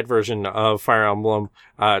simplified version of Fire Emblem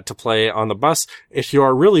to play on the bus. If you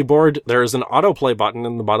are really bored, there is an autoplay button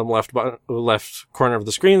in the bottom left corner of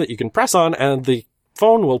the screen that you can press on, and the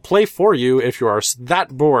phone will play for you if you are that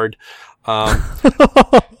bored.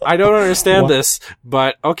 I don't understand this,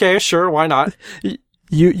 but okay, sure, why not?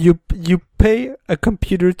 You pay a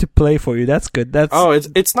computer to play for you. That's good.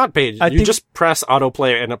 It's not paid. You just press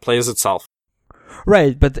autoplay and it plays itself.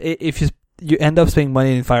 Right, but if you end up spending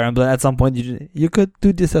money in Fire Emblem. At some point, you could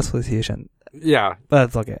do disassociation. Yeah.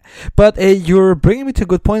 That's okay. But you're bringing me to a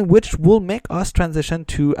good point, which will make us transition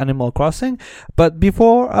to Animal Crossing. But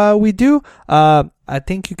before we do, I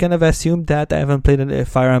think you kind of assumed that I haven't played a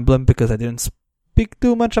Fire Emblem because I didn't speak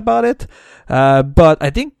too much about it. But I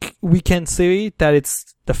think we can say that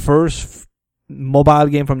it's the first mobile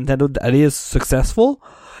game from Nintendo that is successful.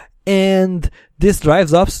 And this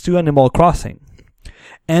drives us to Animal Crossing.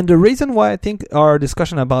 And the reason why I think our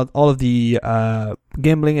discussion about all of the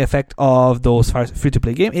gambling effect of those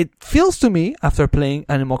free-to-play games, it feels to me, after playing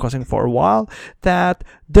Animal Crossing for a while, that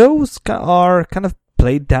those are kind of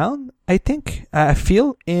played down, I think. I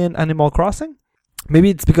feel in Animal Crossing.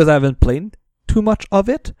 Maybe it's because I haven't played too much of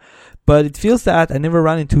it, but it feels that I never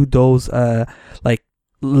ran into those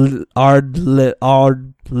hard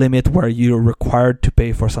limit where you're required to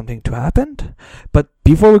pay for something to happen. But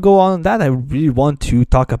before we go on that, I really want to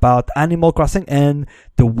talk about Animal Crossing and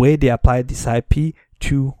the way they apply this IP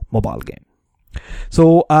to mobile game.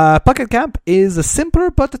 So Pocket Camp is a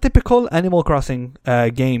simpler but a typical Animal Crossing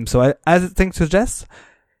game. So as the thing suggests,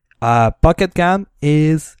 Pocket Camp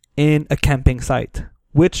is in a camping site,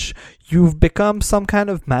 which you've become some kind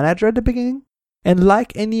of manager at the beginning. And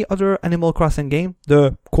like any other Animal Crossing game,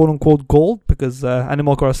 the quote-unquote goal, because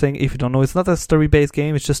Animal Crossing, if you don't know, it's not a story-based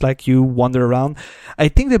game. It's just like you wander around. I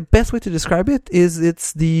think the best way to describe it is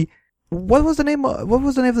it's the... What was the name of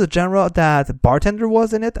the genre that bartender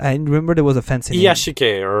was in it? I remember there was a fancy name.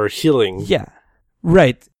 Iyashike, or healing. Yeah.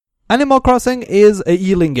 Right. Animal Crossing is a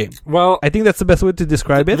healing game. Well, I think that's the best way to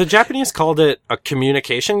describe it. The Japanese called it a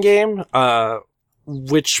communication game,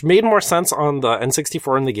 which made more sense on the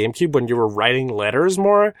N64 and the GameCube when you were writing letters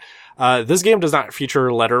more. This game does not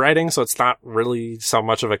feature letter writing, so it's not really so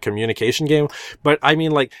much of a communication game. But I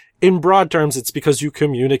mean, like, in broad terms, it's because you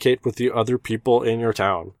communicate with the other people in your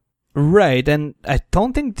town. Right, and I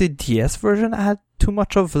don't think the DS version had too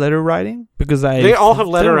much of letter writing, because they all have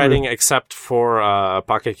letter writing except for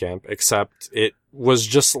Pocket Camp, except it was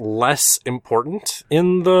just less important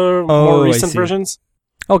in the more recent versions.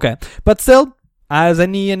 Okay, but still, as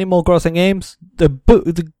any Animal Crossing games, the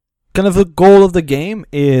kind of the goal of the game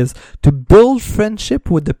is to build friendship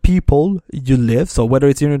with the people you live. So whether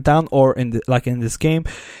it's in your town or in this game,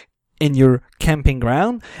 in your camping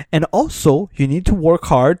ground. And also, you need to work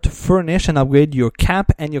hard to furnish and upgrade your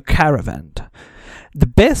camp and your caravan. The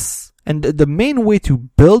best and the main way to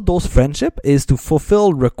build those friendships is to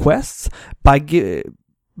fulfill requests by your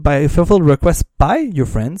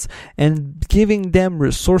friends and giving them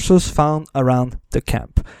resources found around the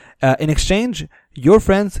camp. In exchange, your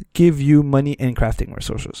friends give you money and crafting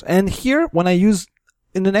resources. And here, when I use,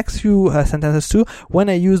 in the next few sentences too, when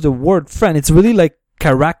I use the word friend, it's really like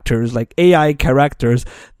characters, like AI characters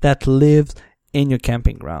that live in your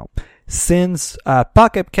camping ground. Since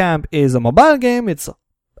Pocket Camp is a mobile game, it's a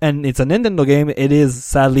Nintendo game, it is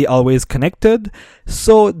sadly always connected.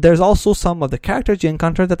 So there's also some of the characters you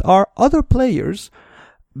encounter that are other players,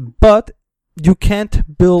 but you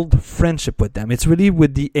can't build friendship with them. It's really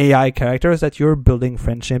with the AI characters that you're building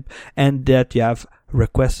friendship and that you have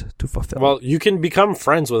requests to fulfill. Well, you can become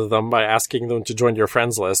friends with them by asking them to join your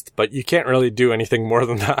friends list, but you can't really do anything more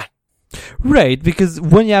than that. Right, because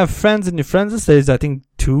when you have friends in your friends list, there's, I think,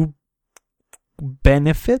 3.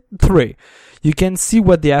 You can see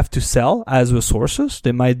what they have to sell as resources.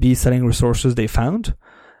 They might be selling resources they found.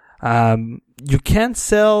 You can't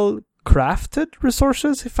sell crafted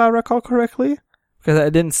resources, if I recall correctly, because I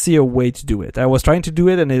didn't see a way to do it. I was trying to do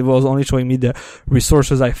it, and it was only showing me the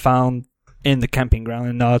resources I found in the camping ground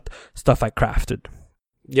and not stuff I crafted.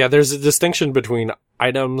 Yeah, there's a distinction between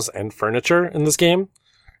items and furniture in this game.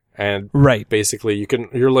 And right, basically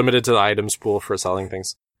you're limited to the items pool for selling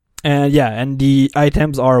things. And and the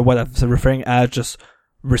items are what I'm referring as just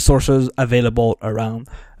resources available around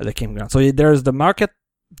the camping ground. So there's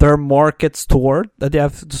their market store that they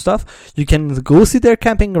have stuff. You can go see their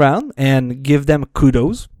camping ground and give them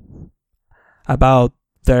kudos about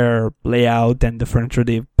their layout and the furniture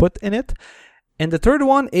they put in it. And the third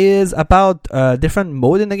one is about a different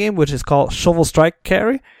mode in the game, which is called Shovel Strike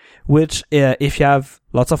Carry, which if you have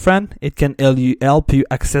lots of friends, it can help you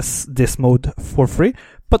access this mode for free.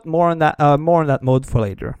 But more on that mode for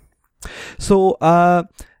later. So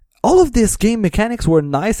all of these game mechanics were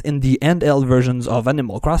nice in the handheld versions of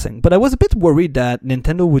Animal Crossing, but I was a bit worried that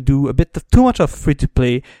Nintendo would do a bit too much of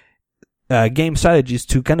free-to-play game strategies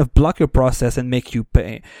to kind of block your process and make you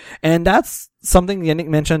pay. And that's something Yannick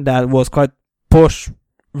mentioned that was quite pushed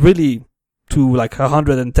really to like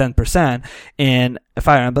 110% in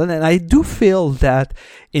Fire Emblem. And I do feel that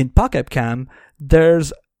in Pocket Camp,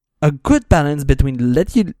 there's a good balance between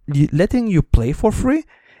letting you play for free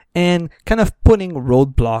and kind of putting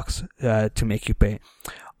roadblocks to make you pay.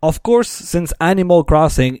 Of course, since Animal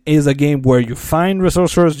Crossing is a game where you find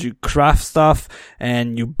resources, you craft stuff,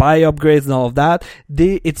 and you buy upgrades and all of that,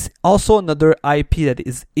 it's also another IP that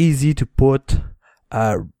is easy to put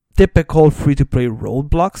typical free-to-play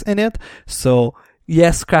roadblocks in it. So,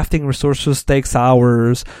 yes, crafting resources takes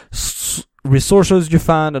hours. Resources you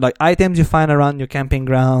find, like items you find around your camping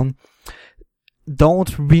ground,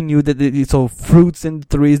 don't renew. So, fruits in the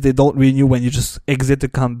trees, they don't renew when you just exit to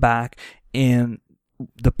come back in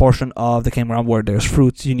the portion of the campground where there's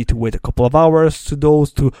fruits. You need to wait a couple of hours to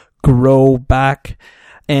those to grow back.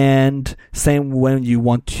 And same when you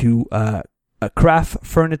want to craft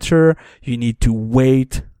furniture, you need to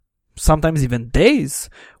wait sometimes even days,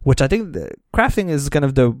 which I think the crafting is kind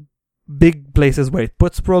of the big places where it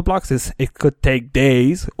puts roadblocks. Is it could take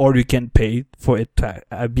days, or you can pay for it to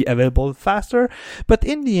be available faster. But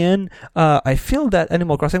in the end, I feel that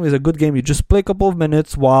Animal Crossing is a good game. You just play a couple of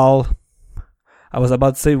minutes while I was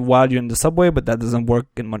about to say while you're in the subway, but that doesn't work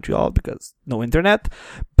in Montreal because no internet.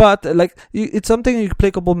 But it's something you play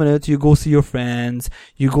a couple minutes, you go see your friends,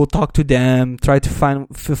 you go talk to them, try to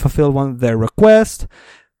fulfill one of their requests.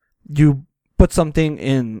 You put something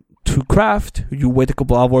in to craft, you wait a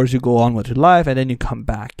couple hours, you go on with your life, and then you come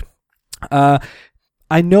back. I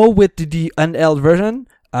know with the NL version,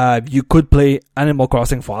 you could play Animal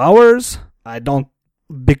Crossing for hours.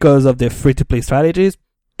 Because of the free-to-play strategies,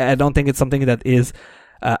 I don't think it's something that is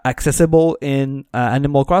accessible in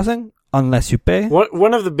Animal Crossing unless you pay.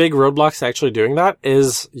 One of the big roadblocks to actually doing that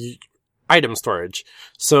is item storage.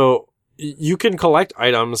 So you can collect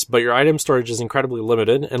items, but your item storage is incredibly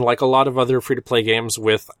limited. And like a lot of other free-to-play games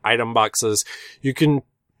with item boxes, you can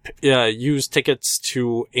use tickets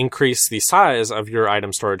to increase the size of your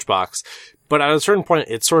item storage box. But at a certain point,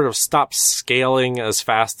 it sort of stops scaling as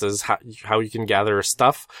fast as how you can gather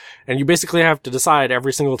stuff. And you basically have to decide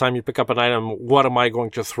every single time you pick up an item, what am I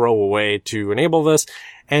going to throw away to enable this?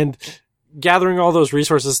 And gathering all those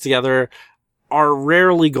resources together are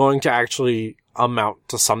rarely going to actually amount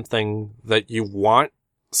to something that you want.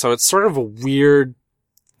 So it's sort of a weird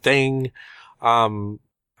thing. I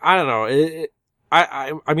don't know.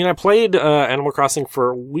 I mean, I played Animal Crossing for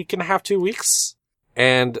a week and a half, 2 weeks,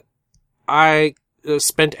 and I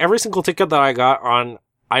spent every single ticket that I got on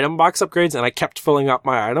item box upgrades, and I kept filling up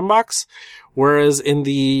my item box. Whereas in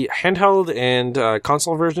the handheld and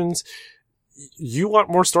console versions, you want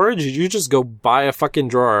more storage, you just go buy a fucking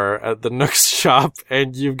drawer at the Nooks shop,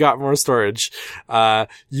 and you've got more storage.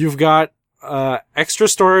 You've got extra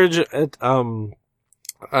storage at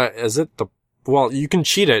you can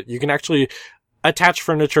cheat it. You can actually attach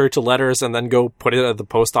furniture to letters and then go put it at the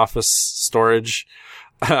post office storage.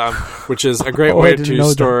 Which is a great way to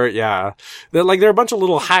store, yeah. There are a bunch of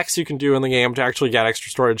little hacks you can do in the game to actually get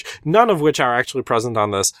extra storage, none of which are actually present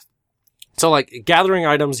on this. So gathering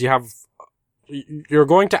items, you're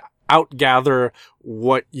going to outgather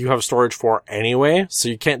what you have storage for anyway, so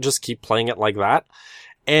you can't just keep playing it like that.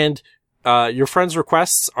 And, your friends'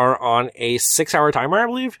 requests are on a 6-hour timer, I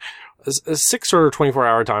believe. A 6 or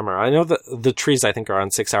 24-hour timer. I know that the trees, I think, are on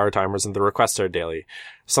 6-hour timers and the requests are daily.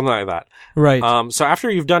 Something like that. Right. So after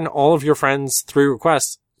you've done all of your friends' 3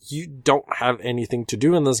 requests, you don't have anything to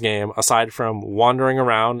do in this game aside from wandering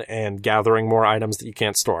around and gathering more items that you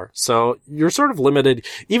can't store. So you're sort of limited.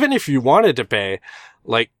 Even if you wanted to pay,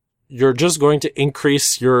 you're just going to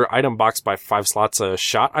increase your item box by 5 slots a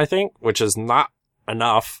shot, I think, which is not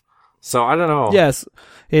enough. So I don't know. Yes.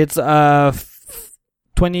 It's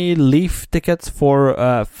 20 leaf tickets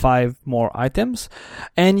for 5 more items,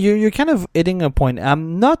 and you're kind of hitting a point.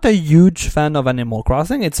 I'm not a huge fan of Animal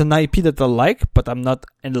Crossing. It's an IP that I like, but I'm not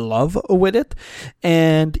in love with it.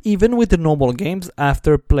 And even with the normal games,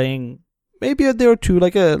 after playing maybe a day or two,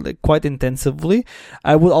 quite intensively,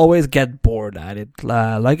 I would always get bored at it.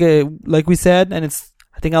 Like we said, and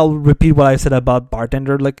I think I'll repeat what I said about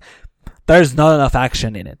Bartender. There's not enough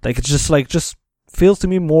action in it. It's just feels to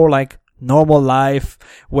me more like normal life,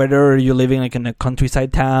 whether you're living in a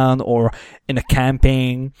countryside town or in a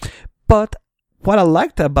camping. But what I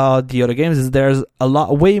liked about the other games is there's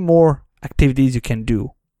way more activities you can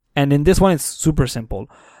do. And in this one, it's super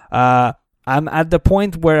simple. I'm at the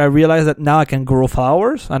point where I realize that now I can grow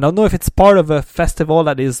flowers. I don't know if it's part of a festival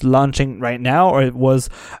that is launching right now, or it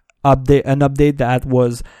was an update that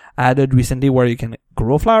was added recently where you can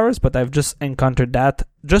grow flowers, but I've just encountered that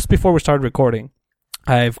just before we started recording.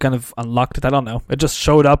 I've kind of unlocked it. I don't know. It just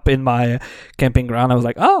showed up in my camping ground. I was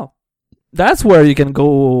like, oh, that's where you can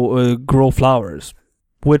go grow flowers,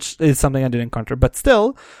 which is something I didn't encounter. But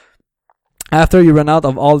still, after you run out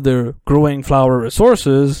of all the growing flower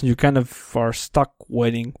resources, you kind of are stuck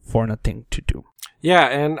waiting for nothing to do. Yeah,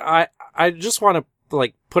 and I just want to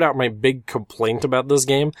like put out my big complaint about this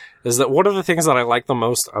game is that one of the things that I like the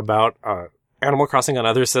most about Animal Crossing on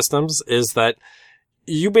other systems is that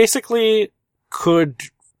you basically could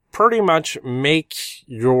pretty much make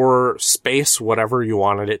your space whatever you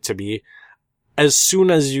wanted it to be as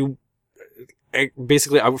soon as you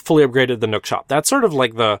basically fully upgraded the Nook Shop. That's sort of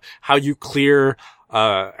like how you clear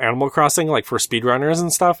Animal Crossing, like for speedrunners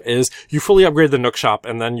and stuff, is you fully upgrade the Nook Shop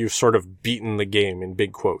and then you've sort of beaten the game in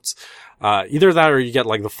big quotes. Either that or you get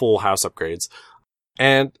like the full house upgrades.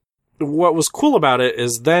 And what was cool about it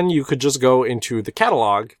is then you could just go into the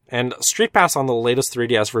catalog, and Street Pass on the latest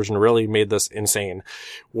 3DS version really made this insane,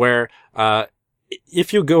 where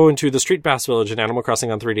if you go into the Street Pass Village in Animal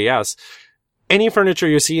Crossing on 3DS, any furniture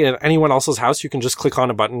you see in anyone else's house, you can just click on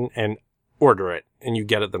a button and order it, and you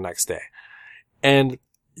get it the next day. And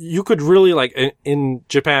you could really, like, in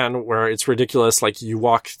Japan, where it's ridiculous, like, you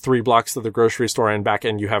walk 3 blocks to the grocery store and back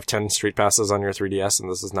and you have 10 Street Passes on your 3DS, and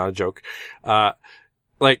this is not a joke.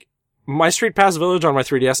 Like, my Street Pass Village on my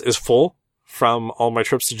 3DS is full from all my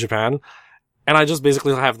trips to Japan, and I just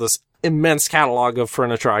basically have this immense catalog of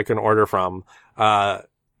furniture I can order from,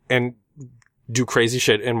 and do crazy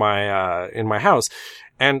shit in my house.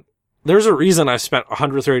 And there's a reason I've spent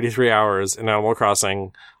 133 hours in Animal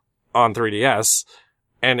Crossing on 3DS,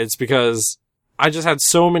 and it's because I just had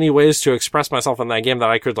so many ways to express myself in that game that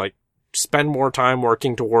I could, like, spend more time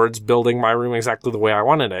working towards building my room exactly the way I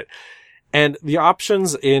wanted it. And the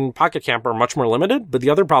options in Pocket Camp are much more limited, but the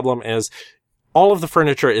other problem is all of the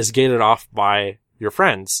furniture is gated off by your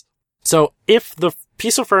friends. So if the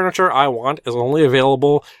piece of furniture I want is only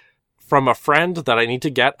available from a friend that I need to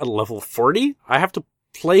get at level 40, I have to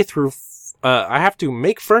I have to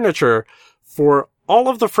make furniture for all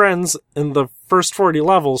of the friends in the first 40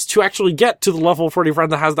 levels to actually get to the level 40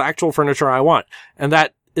 friend that has the actual furniture I want. And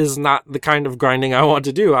that is not the kind of grinding I want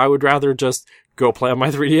to do. I would rather just go play on my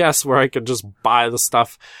 3DS where I could just buy the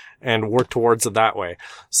stuff and work towards it that way.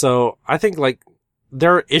 So I think, like,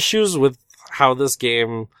 there are issues with how this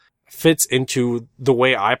game fits into the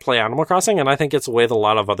way I play Animal Crossing, and I think it's the way that a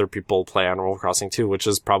lot of other people play Animal Crossing too, which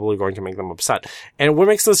is probably going to make them upset. And what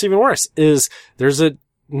makes this even worse is there's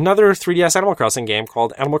another 3DS Animal Crossing game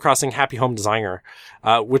called Animal Crossing Happy Home Designer,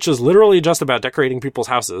 which is literally just about decorating people's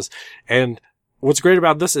houses. And what's great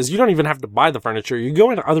about this is you don't even have to buy the furniture. You go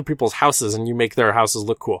into other people's houses and you make their houses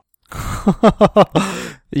look cool.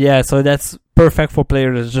 Yeah, so that's perfect for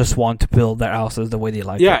players that just want to build their houses the way they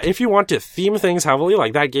like it. Yeah, if you want to theme things heavily,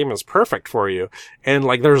 like, that game is perfect for you. And,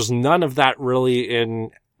 like, there's none of that really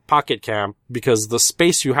in Pocket Camp because the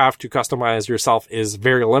space you have to customize yourself is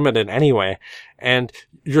very limited anyway. And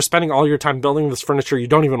you're spending all your time building this furniture you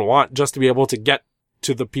don't even want just to be able to get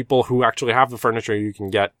to the people who actually have the furniture you can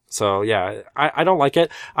get. So yeah, I don't like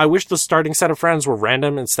it. I wish the starting set of friends were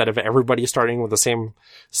random instead of everybody starting with the same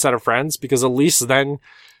set of friends, because at least then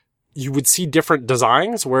you would see different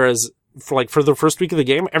designs, whereas for the first week of the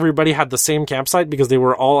game, everybody had the same campsite because they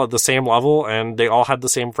were all at the same level and they all had the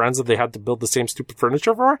same friends that they had to build the same stupid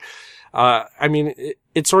furniture for. I mean,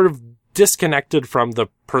 it's sort of disconnected from the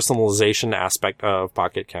personalization aspect of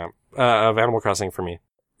Pocket Camp, of Animal Crossing for me.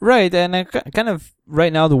 Right, and I kind of,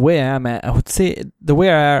 right now, the way I am, I would say, the way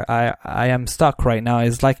I am stuck right now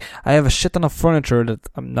is, like, I have a shit ton of furniture that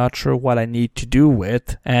I'm not sure what I need to do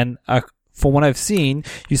with, and from what I've seen,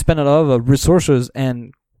 you spend a lot of resources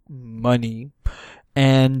and money,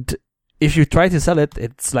 and if you try to sell it,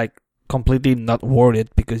 it's, like, completely not worth it,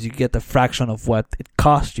 because you get a fraction of what it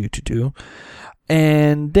costs you to do.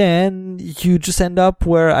 And then you just end up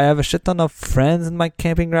where I have a shit ton of friends in my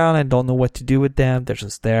camping ground. I don't know what to do with them. They're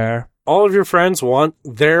just there. All of your friends want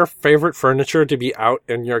their favorite furniture to be out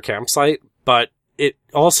in your campsite, but it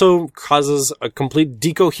also causes a complete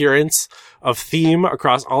decoherence of theme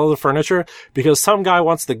across all of the furniture, because some guy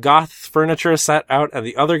wants the goth furniture set out and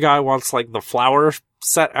the other guy wants, like, the flower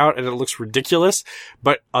set out, and it looks ridiculous,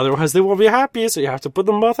 but otherwise they won't be happy, so you have to put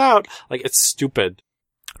them both out. Like, it's stupid.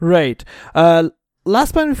 Right.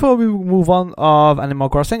 Last point before we move on of Animal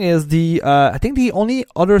Crossing is I think the only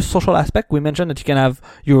other social aspect we mentioned, that you can have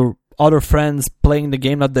your other friends playing the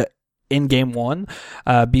game, not the in-game one,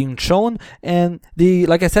 being shown. And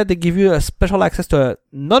like I said, they give you a special access to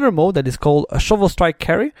another mode that is called a Shovel Strike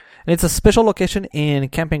Carry. And it's a special location in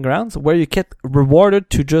camping grounds where you get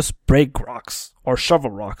rewarded to just break rocks or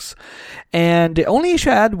shovel rocks. And the only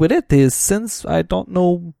issue I had with it is, since I don't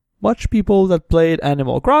know much people that played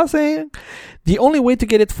Animal Crossing. The only way to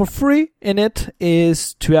get it for free in it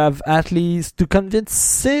is to have at least to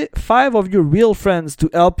convince 5 of your real friends to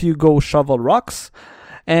help you go shovel rocks.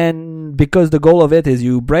 And because the goal of it is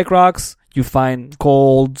you break rocks, you find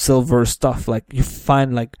gold, silver stuff, like you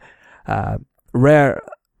find like rare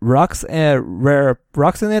rocks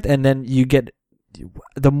in it, and then you get,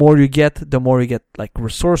 the more you get like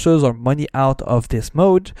resources or money out of this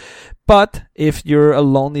mode. But if you're a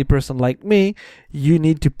lonely person like me, you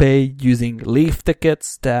need to pay using leaf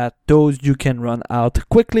tickets, that those you can run out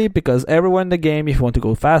quickly, because everywhere in the game, if you want to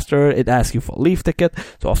go faster, it asks you for a leaf ticket.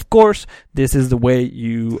 So of course, this is the way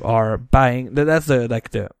you are buying. That's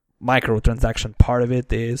the microtransaction part of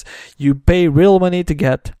it, is you pay real money to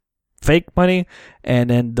get fake money, and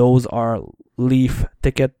then those are leaf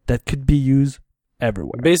ticket that could be used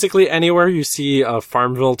everywhere. Basically, anywhere you see a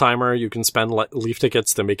Farmville timer, you can spend leaf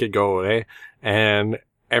tickets to make it go away. And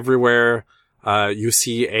everywhere you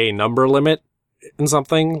see a number limit in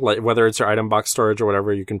something, like whether it's your item box storage or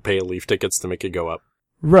whatever, you can pay leaf tickets to make it go up.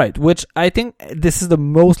 Right, which I think this is the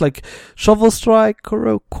most, like Shovel Strike,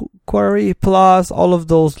 Quarry Plus, all of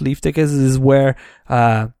those leaf tickets is where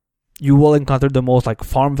you will encounter the most like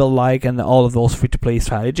Farmville-like and all of those free-to-play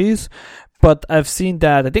strategies. But I've seen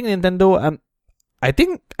that, I think Nintendo, I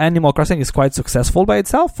think Animal Crossing is quite successful by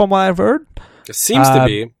itself, from what I've heard. It seems to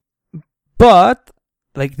be. But,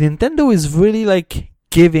 like, Nintendo is really, like,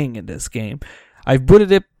 giving in this game. I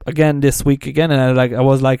booted it again this week again, and I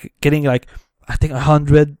was, like, getting, like, I think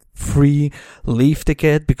 100 free leaf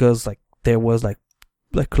ticket, because, like, there was, like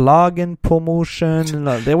login promotion, and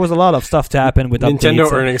there was a lot of stuff to happen with Nintendo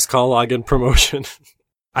updates. earnings call login promotion.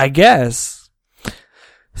 I guess.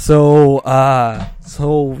 So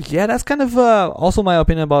yeah, that's kind of also my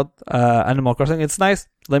opinion about Animal Crossing. It's nice,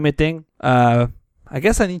 limiting. I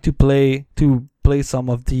guess I need to play some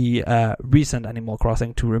of the recent Animal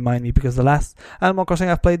Crossing to remind me, because the last Animal Crossing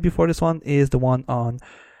I've played before this one is the one on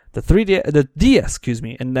the DS, excuse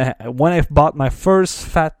me. And when I bought my first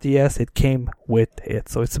fat DS, it came with it,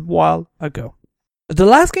 so it's a while ago. The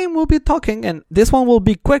last game we'll be talking, and this one will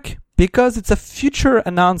be quick because it's a future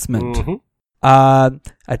announcement. Mm-hmm.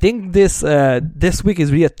 I think this week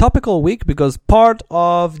is really a topical week, because part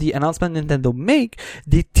of the announcement Nintendo make,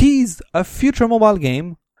 they teased a future mobile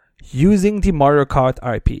game using the Mario Kart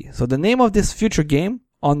IP. So the name of this future game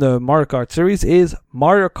on the Mario Kart series is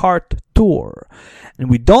Mario Kart Tour. And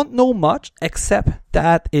we don't know much except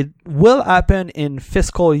that it will happen in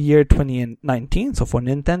fiscal year 2019. So for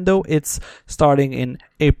Nintendo, it's starting in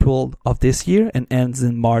April of this year and ends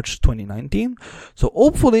in March 2019. So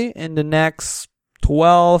hopefully in the next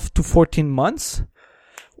 12 to 14 months,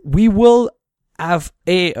 we will have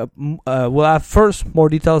we'll have first more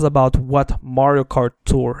details about what Mario Kart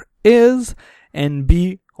Tour is, and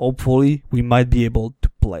B, hopefully we might be able to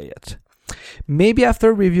play it. Maybe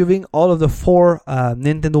after reviewing all of the 4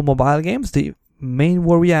 Nintendo mobile games, the main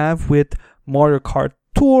worry I have with Mario Kart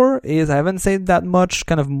Tour is I haven't said that much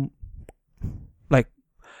kind of like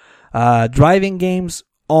driving games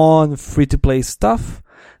on free-to-play stuff.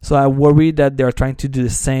 So I worry that they're trying to do the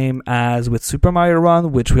same as with Super Mario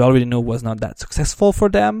Run, which we already know was not that successful for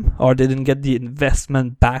them, or they didn't get the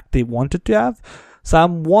investment back they wanted to have. So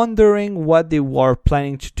I'm wondering what they were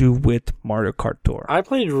planning to do with Mario Kart Tour. I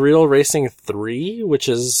played Real Racing 3, which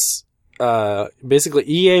is basically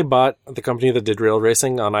EA bought the company that did Real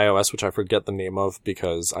Racing on iOS, which I forget the name of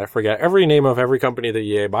because I forget every name of every company that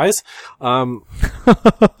EA buys. And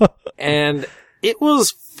it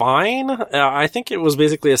was fine. I think it was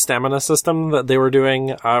basically a stamina system that they were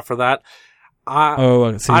doing for that.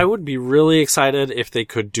 I would be really excited if they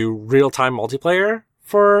could do real-time multiplayer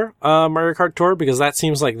for Mario Kart Tour, because that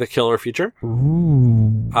seems like the killer feature.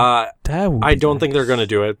 Ooh, I don't think they're going to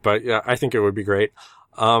do it, but yeah, I think it would be great.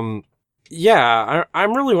 I'm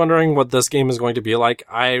really wondering what this game is going to be like.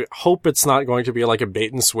 I hope it's not going to be like a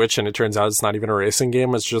bait and switch, and it turns out it's not even a racing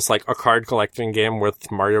game. It's just like a card collecting game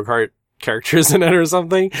with Mario Kart characters in it or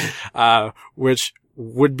something, which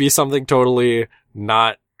would be something totally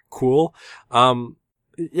not cool.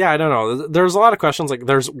 Yeah, I don't know. There's a lot of questions. Like,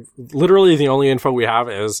 there's literally the only info we have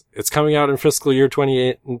is it's coming out in fiscal year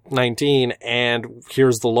 2019, and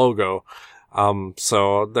here's the logo.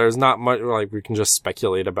 So there's not much, like, we can just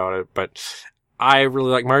speculate about it, but I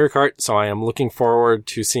really like Mario Kart, so I am looking forward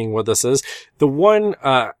to seeing what this is. The one,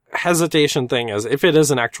 hesitation thing is, if it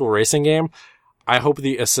is an actual racing game, I hope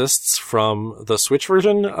the assists from the Switch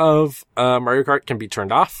version of, Mario Kart can be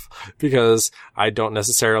turned off, because I don't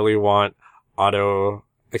necessarily want auto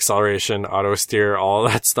acceleration, auto steer, all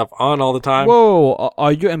that stuff on all the time. Whoa,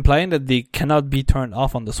 are you implying that they cannot be turned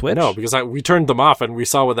off on the Switch? No, because we turned them off and we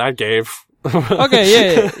saw what that gave.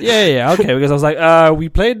 Okay, yeah. Okay, because I was like, we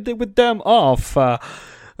played with them off.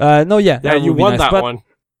 No, yeah. Yeah, you won nice, that one.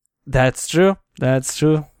 That's true. That's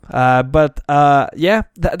why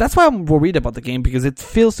I'm worried about the game, because it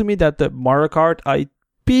feels to me that the Mario Kart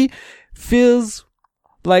IP feels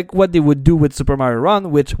like what they would do with Super Mario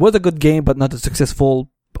Run, which was a good game, but not as successful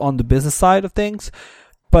on the business side of things.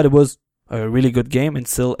 But it was a really good game and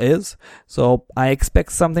still is. So I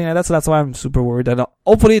expect something like that. So that's why I'm super worried. And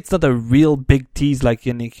hopefully it's not a real big tease like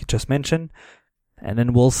Yannick just mentioned. And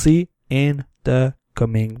then we'll see in the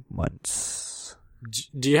coming months.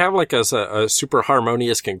 Do you have like a super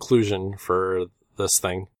harmonious conclusion for this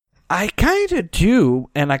thing? I kind of do,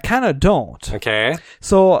 and I kind of don't. Okay.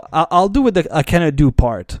 So I'll do with the I kind of do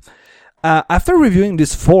part. After reviewing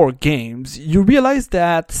these 4 games, you realize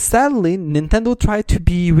that sadly Nintendo tried to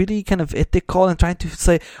be really kind of ethical and trying to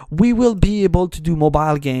say we will be able to do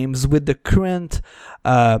mobile games with the current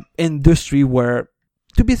industry where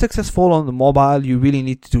to be successful on the mobile you really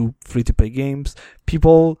need to do free-to-play games.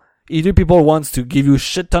 People wants to give you a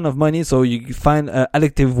shit ton of money, so you find an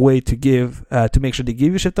addictive way to give to make sure they give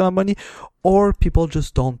you a shit ton of money, or people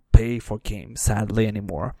just don't pay for games sadly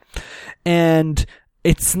anymore. And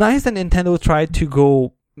it's nice that Nintendo tried to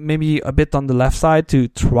go maybe a bit on the left side to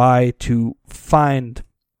try to find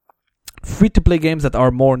free-to-play games that are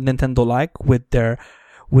more Nintendo-like with their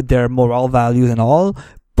moral values and all.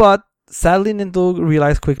 But sadly, Nintendo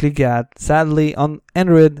realized quickly that sadly on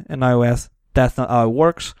Android and iOS, that's not how it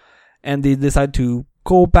works. And they decide to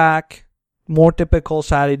go back more typical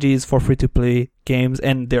strategies for free-to-play games.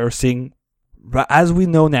 And they're seeing, as we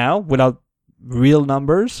know now, without real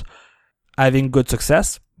numbers, having good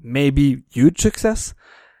success, maybe huge success.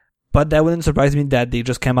 But that wouldn't surprise me that they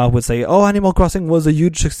just came out with say, oh, Animal Crossing was a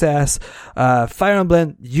huge success. Fire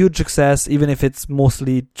Emblem, huge success, even if it's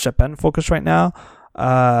mostly Japan focused right now.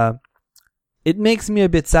 It makes me a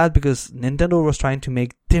bit sad because Nintendo was trying to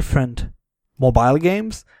make different mobile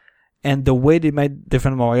games. And the way they made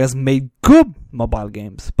different mobile games made good mobile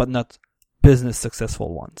games, but not business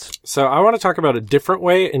successful ones. So I want to talk about a different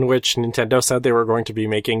way in which Nintendo said they were going to be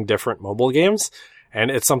making different mobile games. And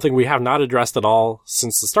it's something we have not addressed at all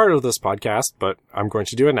since the start of this podcast, but I'm going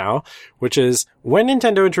to do it now, which is when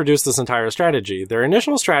Nintendo introduced this entire strategy, their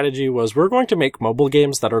initial strategy was we're going to make mobile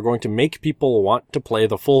games that are going to make people want to play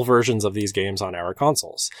the full versions of these games on our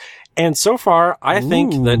consoles. And so far, I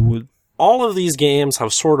think that all of these games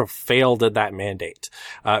have sort of failed at that mandate.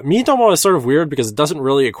 Miitomo is sort of weird because it doesn't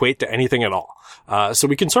really equate to anything at all. So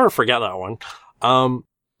we can sort of forget that one.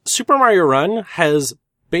 Super Mario Run has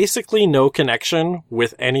basically no connection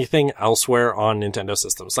with anything elsewhere on Nintendo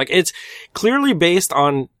systems. Like, it's clearly based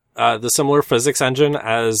on the similar physics engine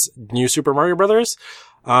as New Super Mario Bros.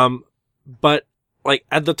 But like,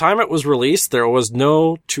 at the time it was released, there was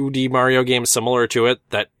no 2D Mario game similar to it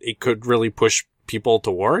that it could really push people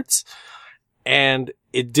towards. And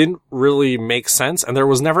it didn't really make sense, and there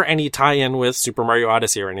was never any tie-in with Super Mario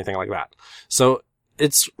Odyssey or anything like that. So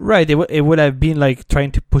it's right. It would have been like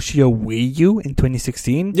trying to push your Wii U in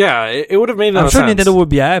 2016. Yeah, it would have made no sense. I'm sure Nintendo would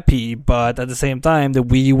be happy, but at the same time, the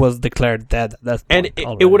Wii U was declared dead.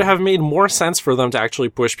 It would have made more sense for them to actually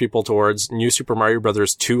push people towards New Super Mario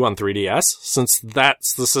Bros. 2 on 3DS, since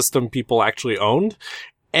that's the system people actually owned.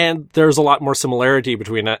 And there's a lot more similarity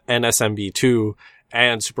between NSMB 2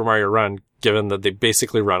 and Super Mario Run, given that they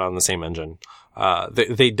basically run on the same engine.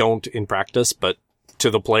 They don't in practice, but to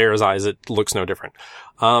the player's eyes, it looks no different.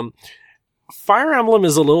 Fire Emblem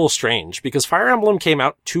is a little strange because Fire Emblem came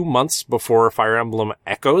out 2 months before Fire Emblem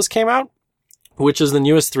Echoes came out, which is the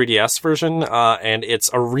newest 3DS version, and it's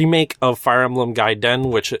a remake of Fire Emblem Gaiden,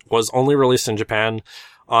 which was only released in Japan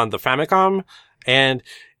on the Famicom. And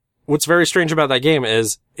what's very strange about that game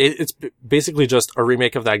is it's basically just a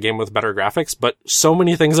remake of that game with better graphics, but so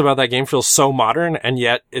many things about that game feel so modern, and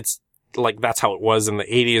yet it's like that's how it was in the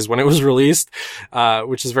 80s when it was released,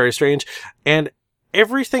 which is very strange. And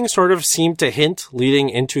everything sort of seemed to hint leading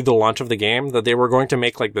into the launch of the game that they were going to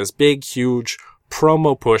make like this big, huge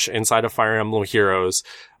promo push inside of Fire Emblem Heroes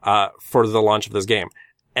for the launch of this game.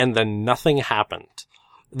 And then nothing happened.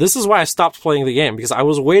 This is why I stopped playing the game, because I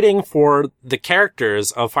was waiting for the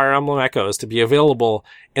characters of Fire Emblem Echoes to be available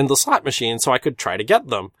in the slot machine so I could try to get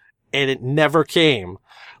them. And it never came.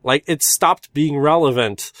 Like, it stopped being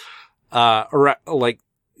relevant. Like,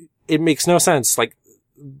 it makes no sense. Like,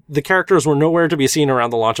 the characters were nowhere to be seen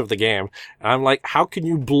around the launch of the game. And I'm like, how can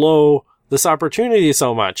you blow this opportunity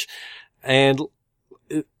so much? And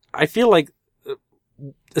I feel like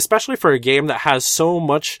especially for a game that has so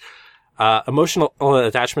much emotional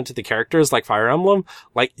attachment to the characters like Fire Emblem,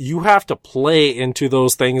 like you have to play into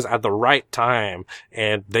those things at the right time,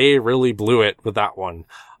 and they really blew it with that one.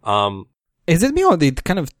 Is it me or they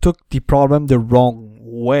kind of took the problem the wrong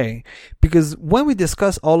way? Because when we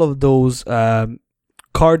discuss all of those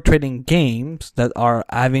card trading games that are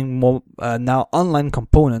having more now online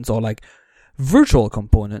components or like virtual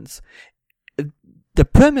components, the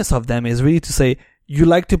premise of them is really to say you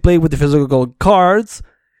like to play with the physical cards.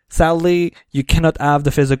 Sadly, you cannot have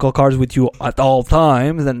the physical cards with you at all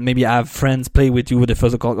times, and maybe have friends play with you with the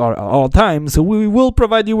physical card at all times. So we will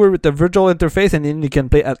provide you with the virtual interface, and then you can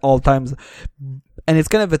play at all times. And it's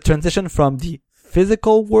kind of a transition from the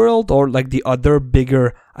physical world or like the other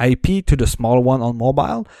bigger IP to the small one on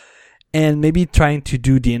mobile. And maybe trying to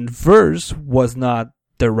do the inverse was not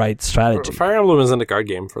the right strategy. Fire Emblem isn't a card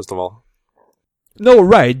game, first of all. No,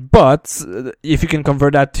 right. But if you can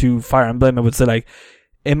convert that to Fire Emblem, I would say like,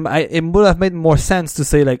 it would have made more sense to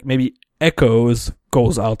say like maybe Echoes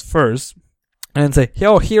goes out first and say,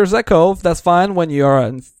 yo, here's Echo. That's fine when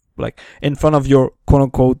you're in front of your quote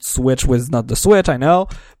unquote Switch, which is not the Switch, I know.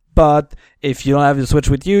 But if you don't have the Switch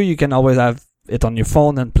with you, you can always have it on your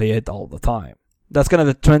phone and play it all the time. That's kind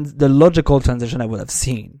of the logical transition I would have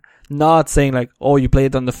seen. Not saying like, oh, you play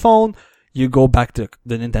it on the phone, you go back to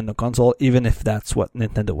the Nintendo console, even if that's what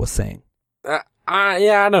Nintendo was saying.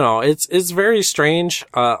 Yeah, I don't know. It's very strange.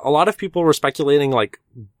 A lot of people were speculating, like,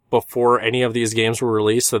 before any of these games were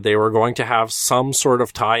released, that they were going to have some sort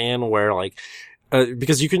of tie-in where, like,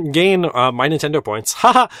 because you can gain, My Nintendo points,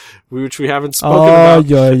 haha, which we haven't spoken about.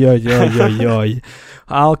 Yeah.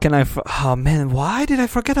 How can oh man, why did I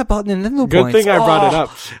forget about Nintendo Good points? Good thing I brought it up.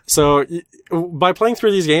 So, by playing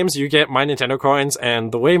through these games, you get My Nintendo coins,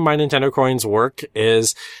 and the way My Nintendo coins work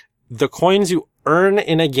is the coins you earn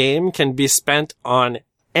in a game can be spent on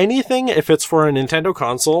anything if it's for a Nintendo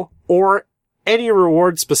console, or any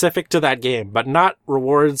reward specific to that game, but not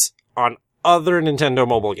rewards on other Nintendo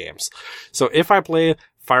mobile games. So if I play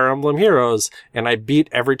Fire Emblem Heroes and I beat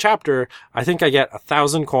every chapter, I think I get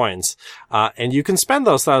 1,000 coins. And you can spend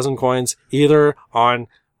those 1,000 coins either on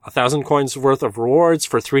 1,000 coins worth of rewards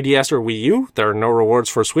for 3DS or Wii U. There are no rewards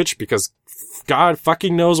for Switch because God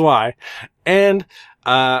fucking knows why. And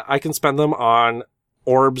I can spend them on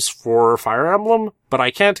orbs for Fire Emblem, but I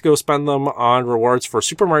can't go spend them on rewards for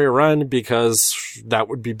Super Mario Run because that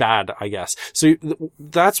would be bad, I guess. So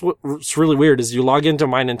that's what's really weird is you log into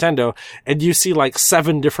My Nintendo and you see like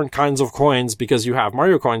 7 different kinds of coins because you have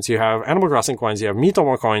Mario coins, you have Animal Crossing coins, you have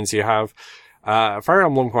Miitomo coins, you have Fire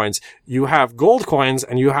Emblem coins, you have gold coins,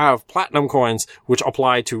 and you have platinum coins, which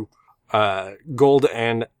apply to gold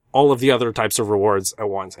and all of the other types of rewards at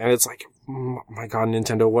once. And it's like, oh my God,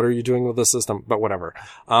 Nintendo, what are you doing with this system? But whatever.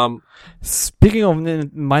 Speaking of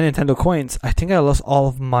My Nintendo coins, I think I lost all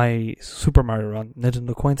of my Super Mario Run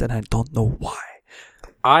Nintendo coins, and I don't know why.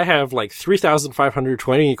 I have like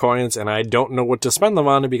 3,520 coins, and I don't know what to spend them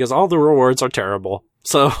on because all the rewards are terrible.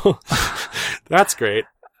 So that's great.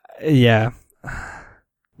 Yeah.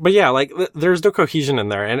 But yeah, like there's no cohesion in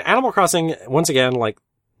there. And Animal Crossing, once again, like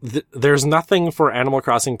there's nothing for Animal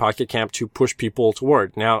Crossing Pocket Camp to push people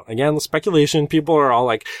toward. Now, again, speculation, people are all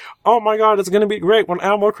like, oh my God, it's going to be great when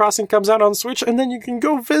Animal Crossing comes out on Switch and then you can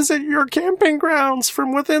go visit your camping grounds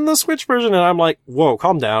from within the Switch version. And I'm like, whoa,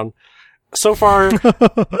 calm down. So far,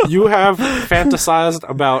 you have fantasized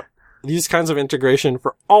about these kinds of integration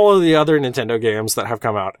for all of the other Nintendo games that have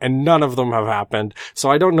come out, and none of them have happened. So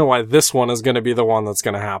I don't know why this one is going to be the one that's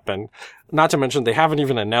going to happen. Not to mention, they haven't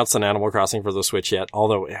even announced an Animal Crossing for the Switch yet,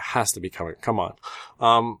 although it has to be coming. Come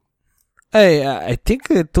on. Hey, I think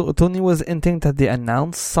Tony was hinting that they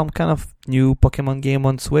announced some kind of new Pokemon game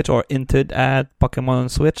on Switch, or hinted at Pokemon on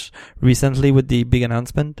Switch recently with the big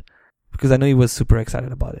announcement. Because I know he was super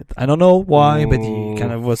excited about it. I don't know why, but he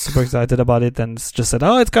kind of was super excited about it and just said,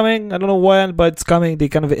 oh, it's coming. I don't know when, but it's coming. They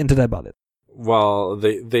kind of hinted about it. Well,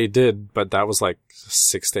 they did, but that was like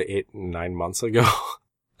 6 to 8, 9 months ago.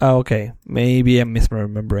 Oh, okay. Maybe I'm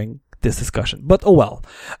misremembering this discussion. But oh well.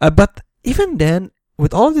 But even then,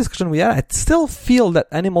 with all the discussion we had, I still feel that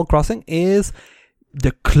Animal Crossing is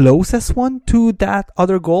the closest one to that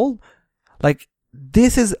other goal. Like,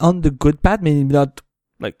 this is on the good path, maybe not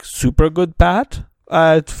like super good path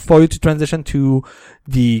for you to transition to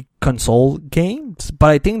the console games,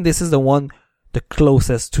 but I think this is the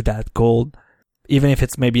closest to that goal, even if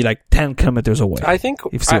it's maybe like 10 kilometers away. I think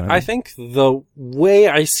I think the way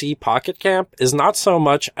I see Pocket Camp is not so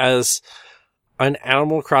much as an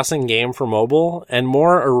Animal Crossing game for mobile and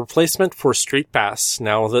more a replacement for Street Pass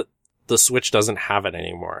now that the Switch doesn't have it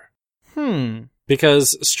anymore.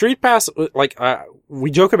 Because Street Pass,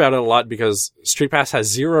 we joke about it a lot because Street Pass has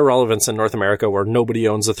zero relevance in North America where nobody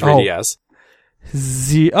owns a 3DS.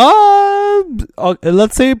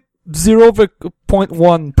 Let's say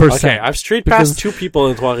 0.1%. Okay, I've Street Passed 2 people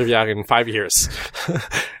in Trois-Rivières in 5 years.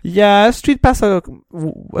 Yeah, Street Pass a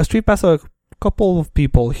couple of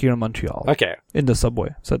people here in Montreal. Okay. In the subway.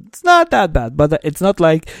 So it's not that bad, but it's not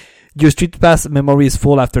like your Street Pass memory is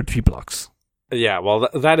full after 3 blocks. Yeah, well,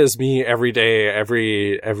 that is me every day,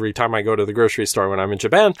 every time I go to the grocery store when I'm in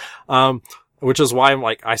Japan. Which is why I'm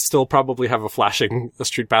like, I still probably have a flashing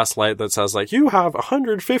Street Pass light that says like, you have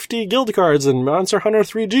 150 guild cards in Monster Hunter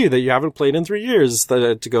 3G that you haven't played in 3 years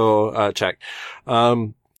to go, check.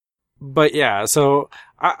 But yeah, so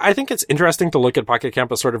I think it's interesting to look at Pocket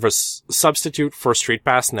Camp as sort of a substitute for Street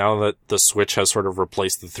Pass now that the Switch has sort of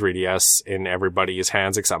replaced the 3DS in everybody's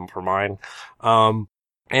hands except for mine.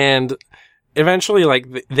 And eventually, like,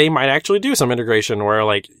 they might actually do some integration where,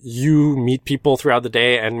 like, you meet people throughout the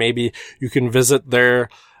day and maybe you can visit their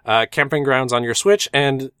camping grounds on your Switch,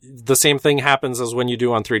 and the same thing happens as when you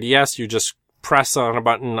do on 3DS. You just press on a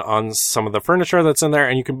button on some of the furniture that's in there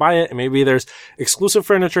and you can buy it, and maybe there's exclusive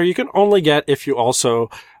furniture you can only get if you also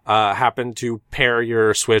happen to pair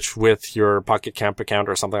your Switch with your Pocket Camp account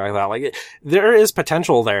or something like that. Like, there is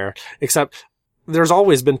potential there, except there's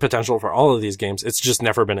always been potential for all of these games. It's just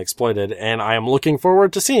never been exploited. And I am looking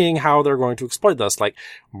forward to seeing how they're going to exploit this. Like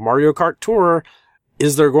Mario Kart Tour,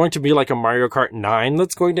 is there going to be like a Mario Kart 9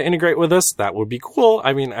 that's going to integrate with this? That would be cool.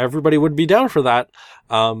 I mean, everybody would be down for that.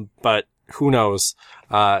 But who knows?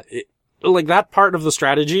 Like that part of the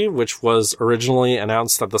strategy, which was originally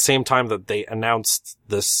announced at the same time that they announced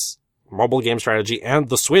this mobile game strategy and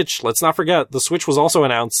the Switch. Let's not forget, the Switch was also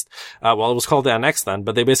announced, it was called the NX then,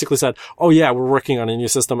 but they basically said, oh yeah, we're working on a new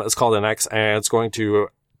system. It's called NX and it's going to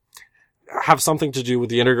have something to do with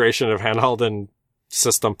the integration of handheld and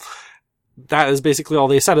system. That is basically all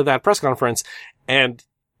they said at that press conference. And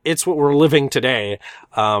it's what we're living today.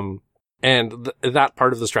 That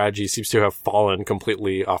part of the strategy seems to have fallen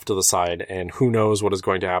completely off to the side, and who knows what is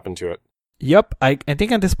going to happen to it. Yep, I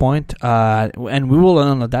think at this point, and we will learn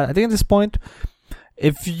on that, I think at this point,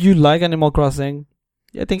 if you like Animal Crossing,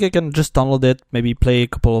 I think I can just download it, maybe play a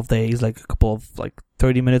couple of days, like a couple of,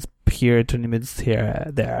 30 minutes here, 20 minutes here,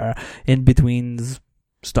 there, in between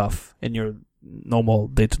stuff in your normal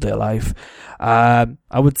day-to-day life. I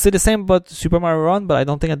would say the same about Super Mario Run, but I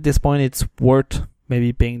don't think at this point it's worth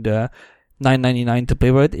maybe paying the $9.99 to play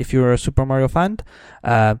with it if you're a Super Mario fan,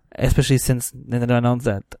 especially since Nintendo announced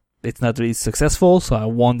that it's not really successful, so I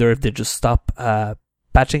wonder if they just stop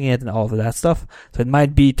patching it and all of that stuff. So it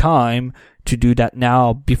might be time to do that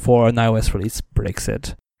now before an iOS release breaks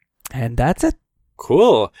it. And that's it.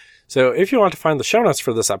 Cool. So if you want to find the show notes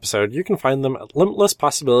for this episode, you can find them at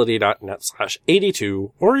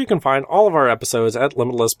limitlesspossibility.net/82, or you can find all of our episodes at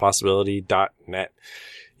limitlesspossibility.net.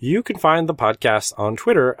 You can find the podcast on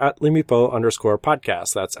Twitter at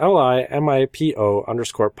limipo_podcast. That's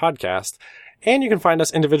LIMIPO_podcast. And you can find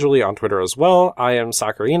us individually on Twitter as well. I am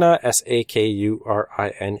Sakurina,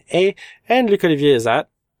 SAKURINA, and Luc Olivier is at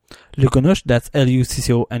Luconouche, that's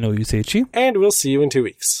LUCCONOUCHE. And we'll see you in 2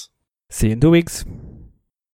 weeks. See you in 2 weeks.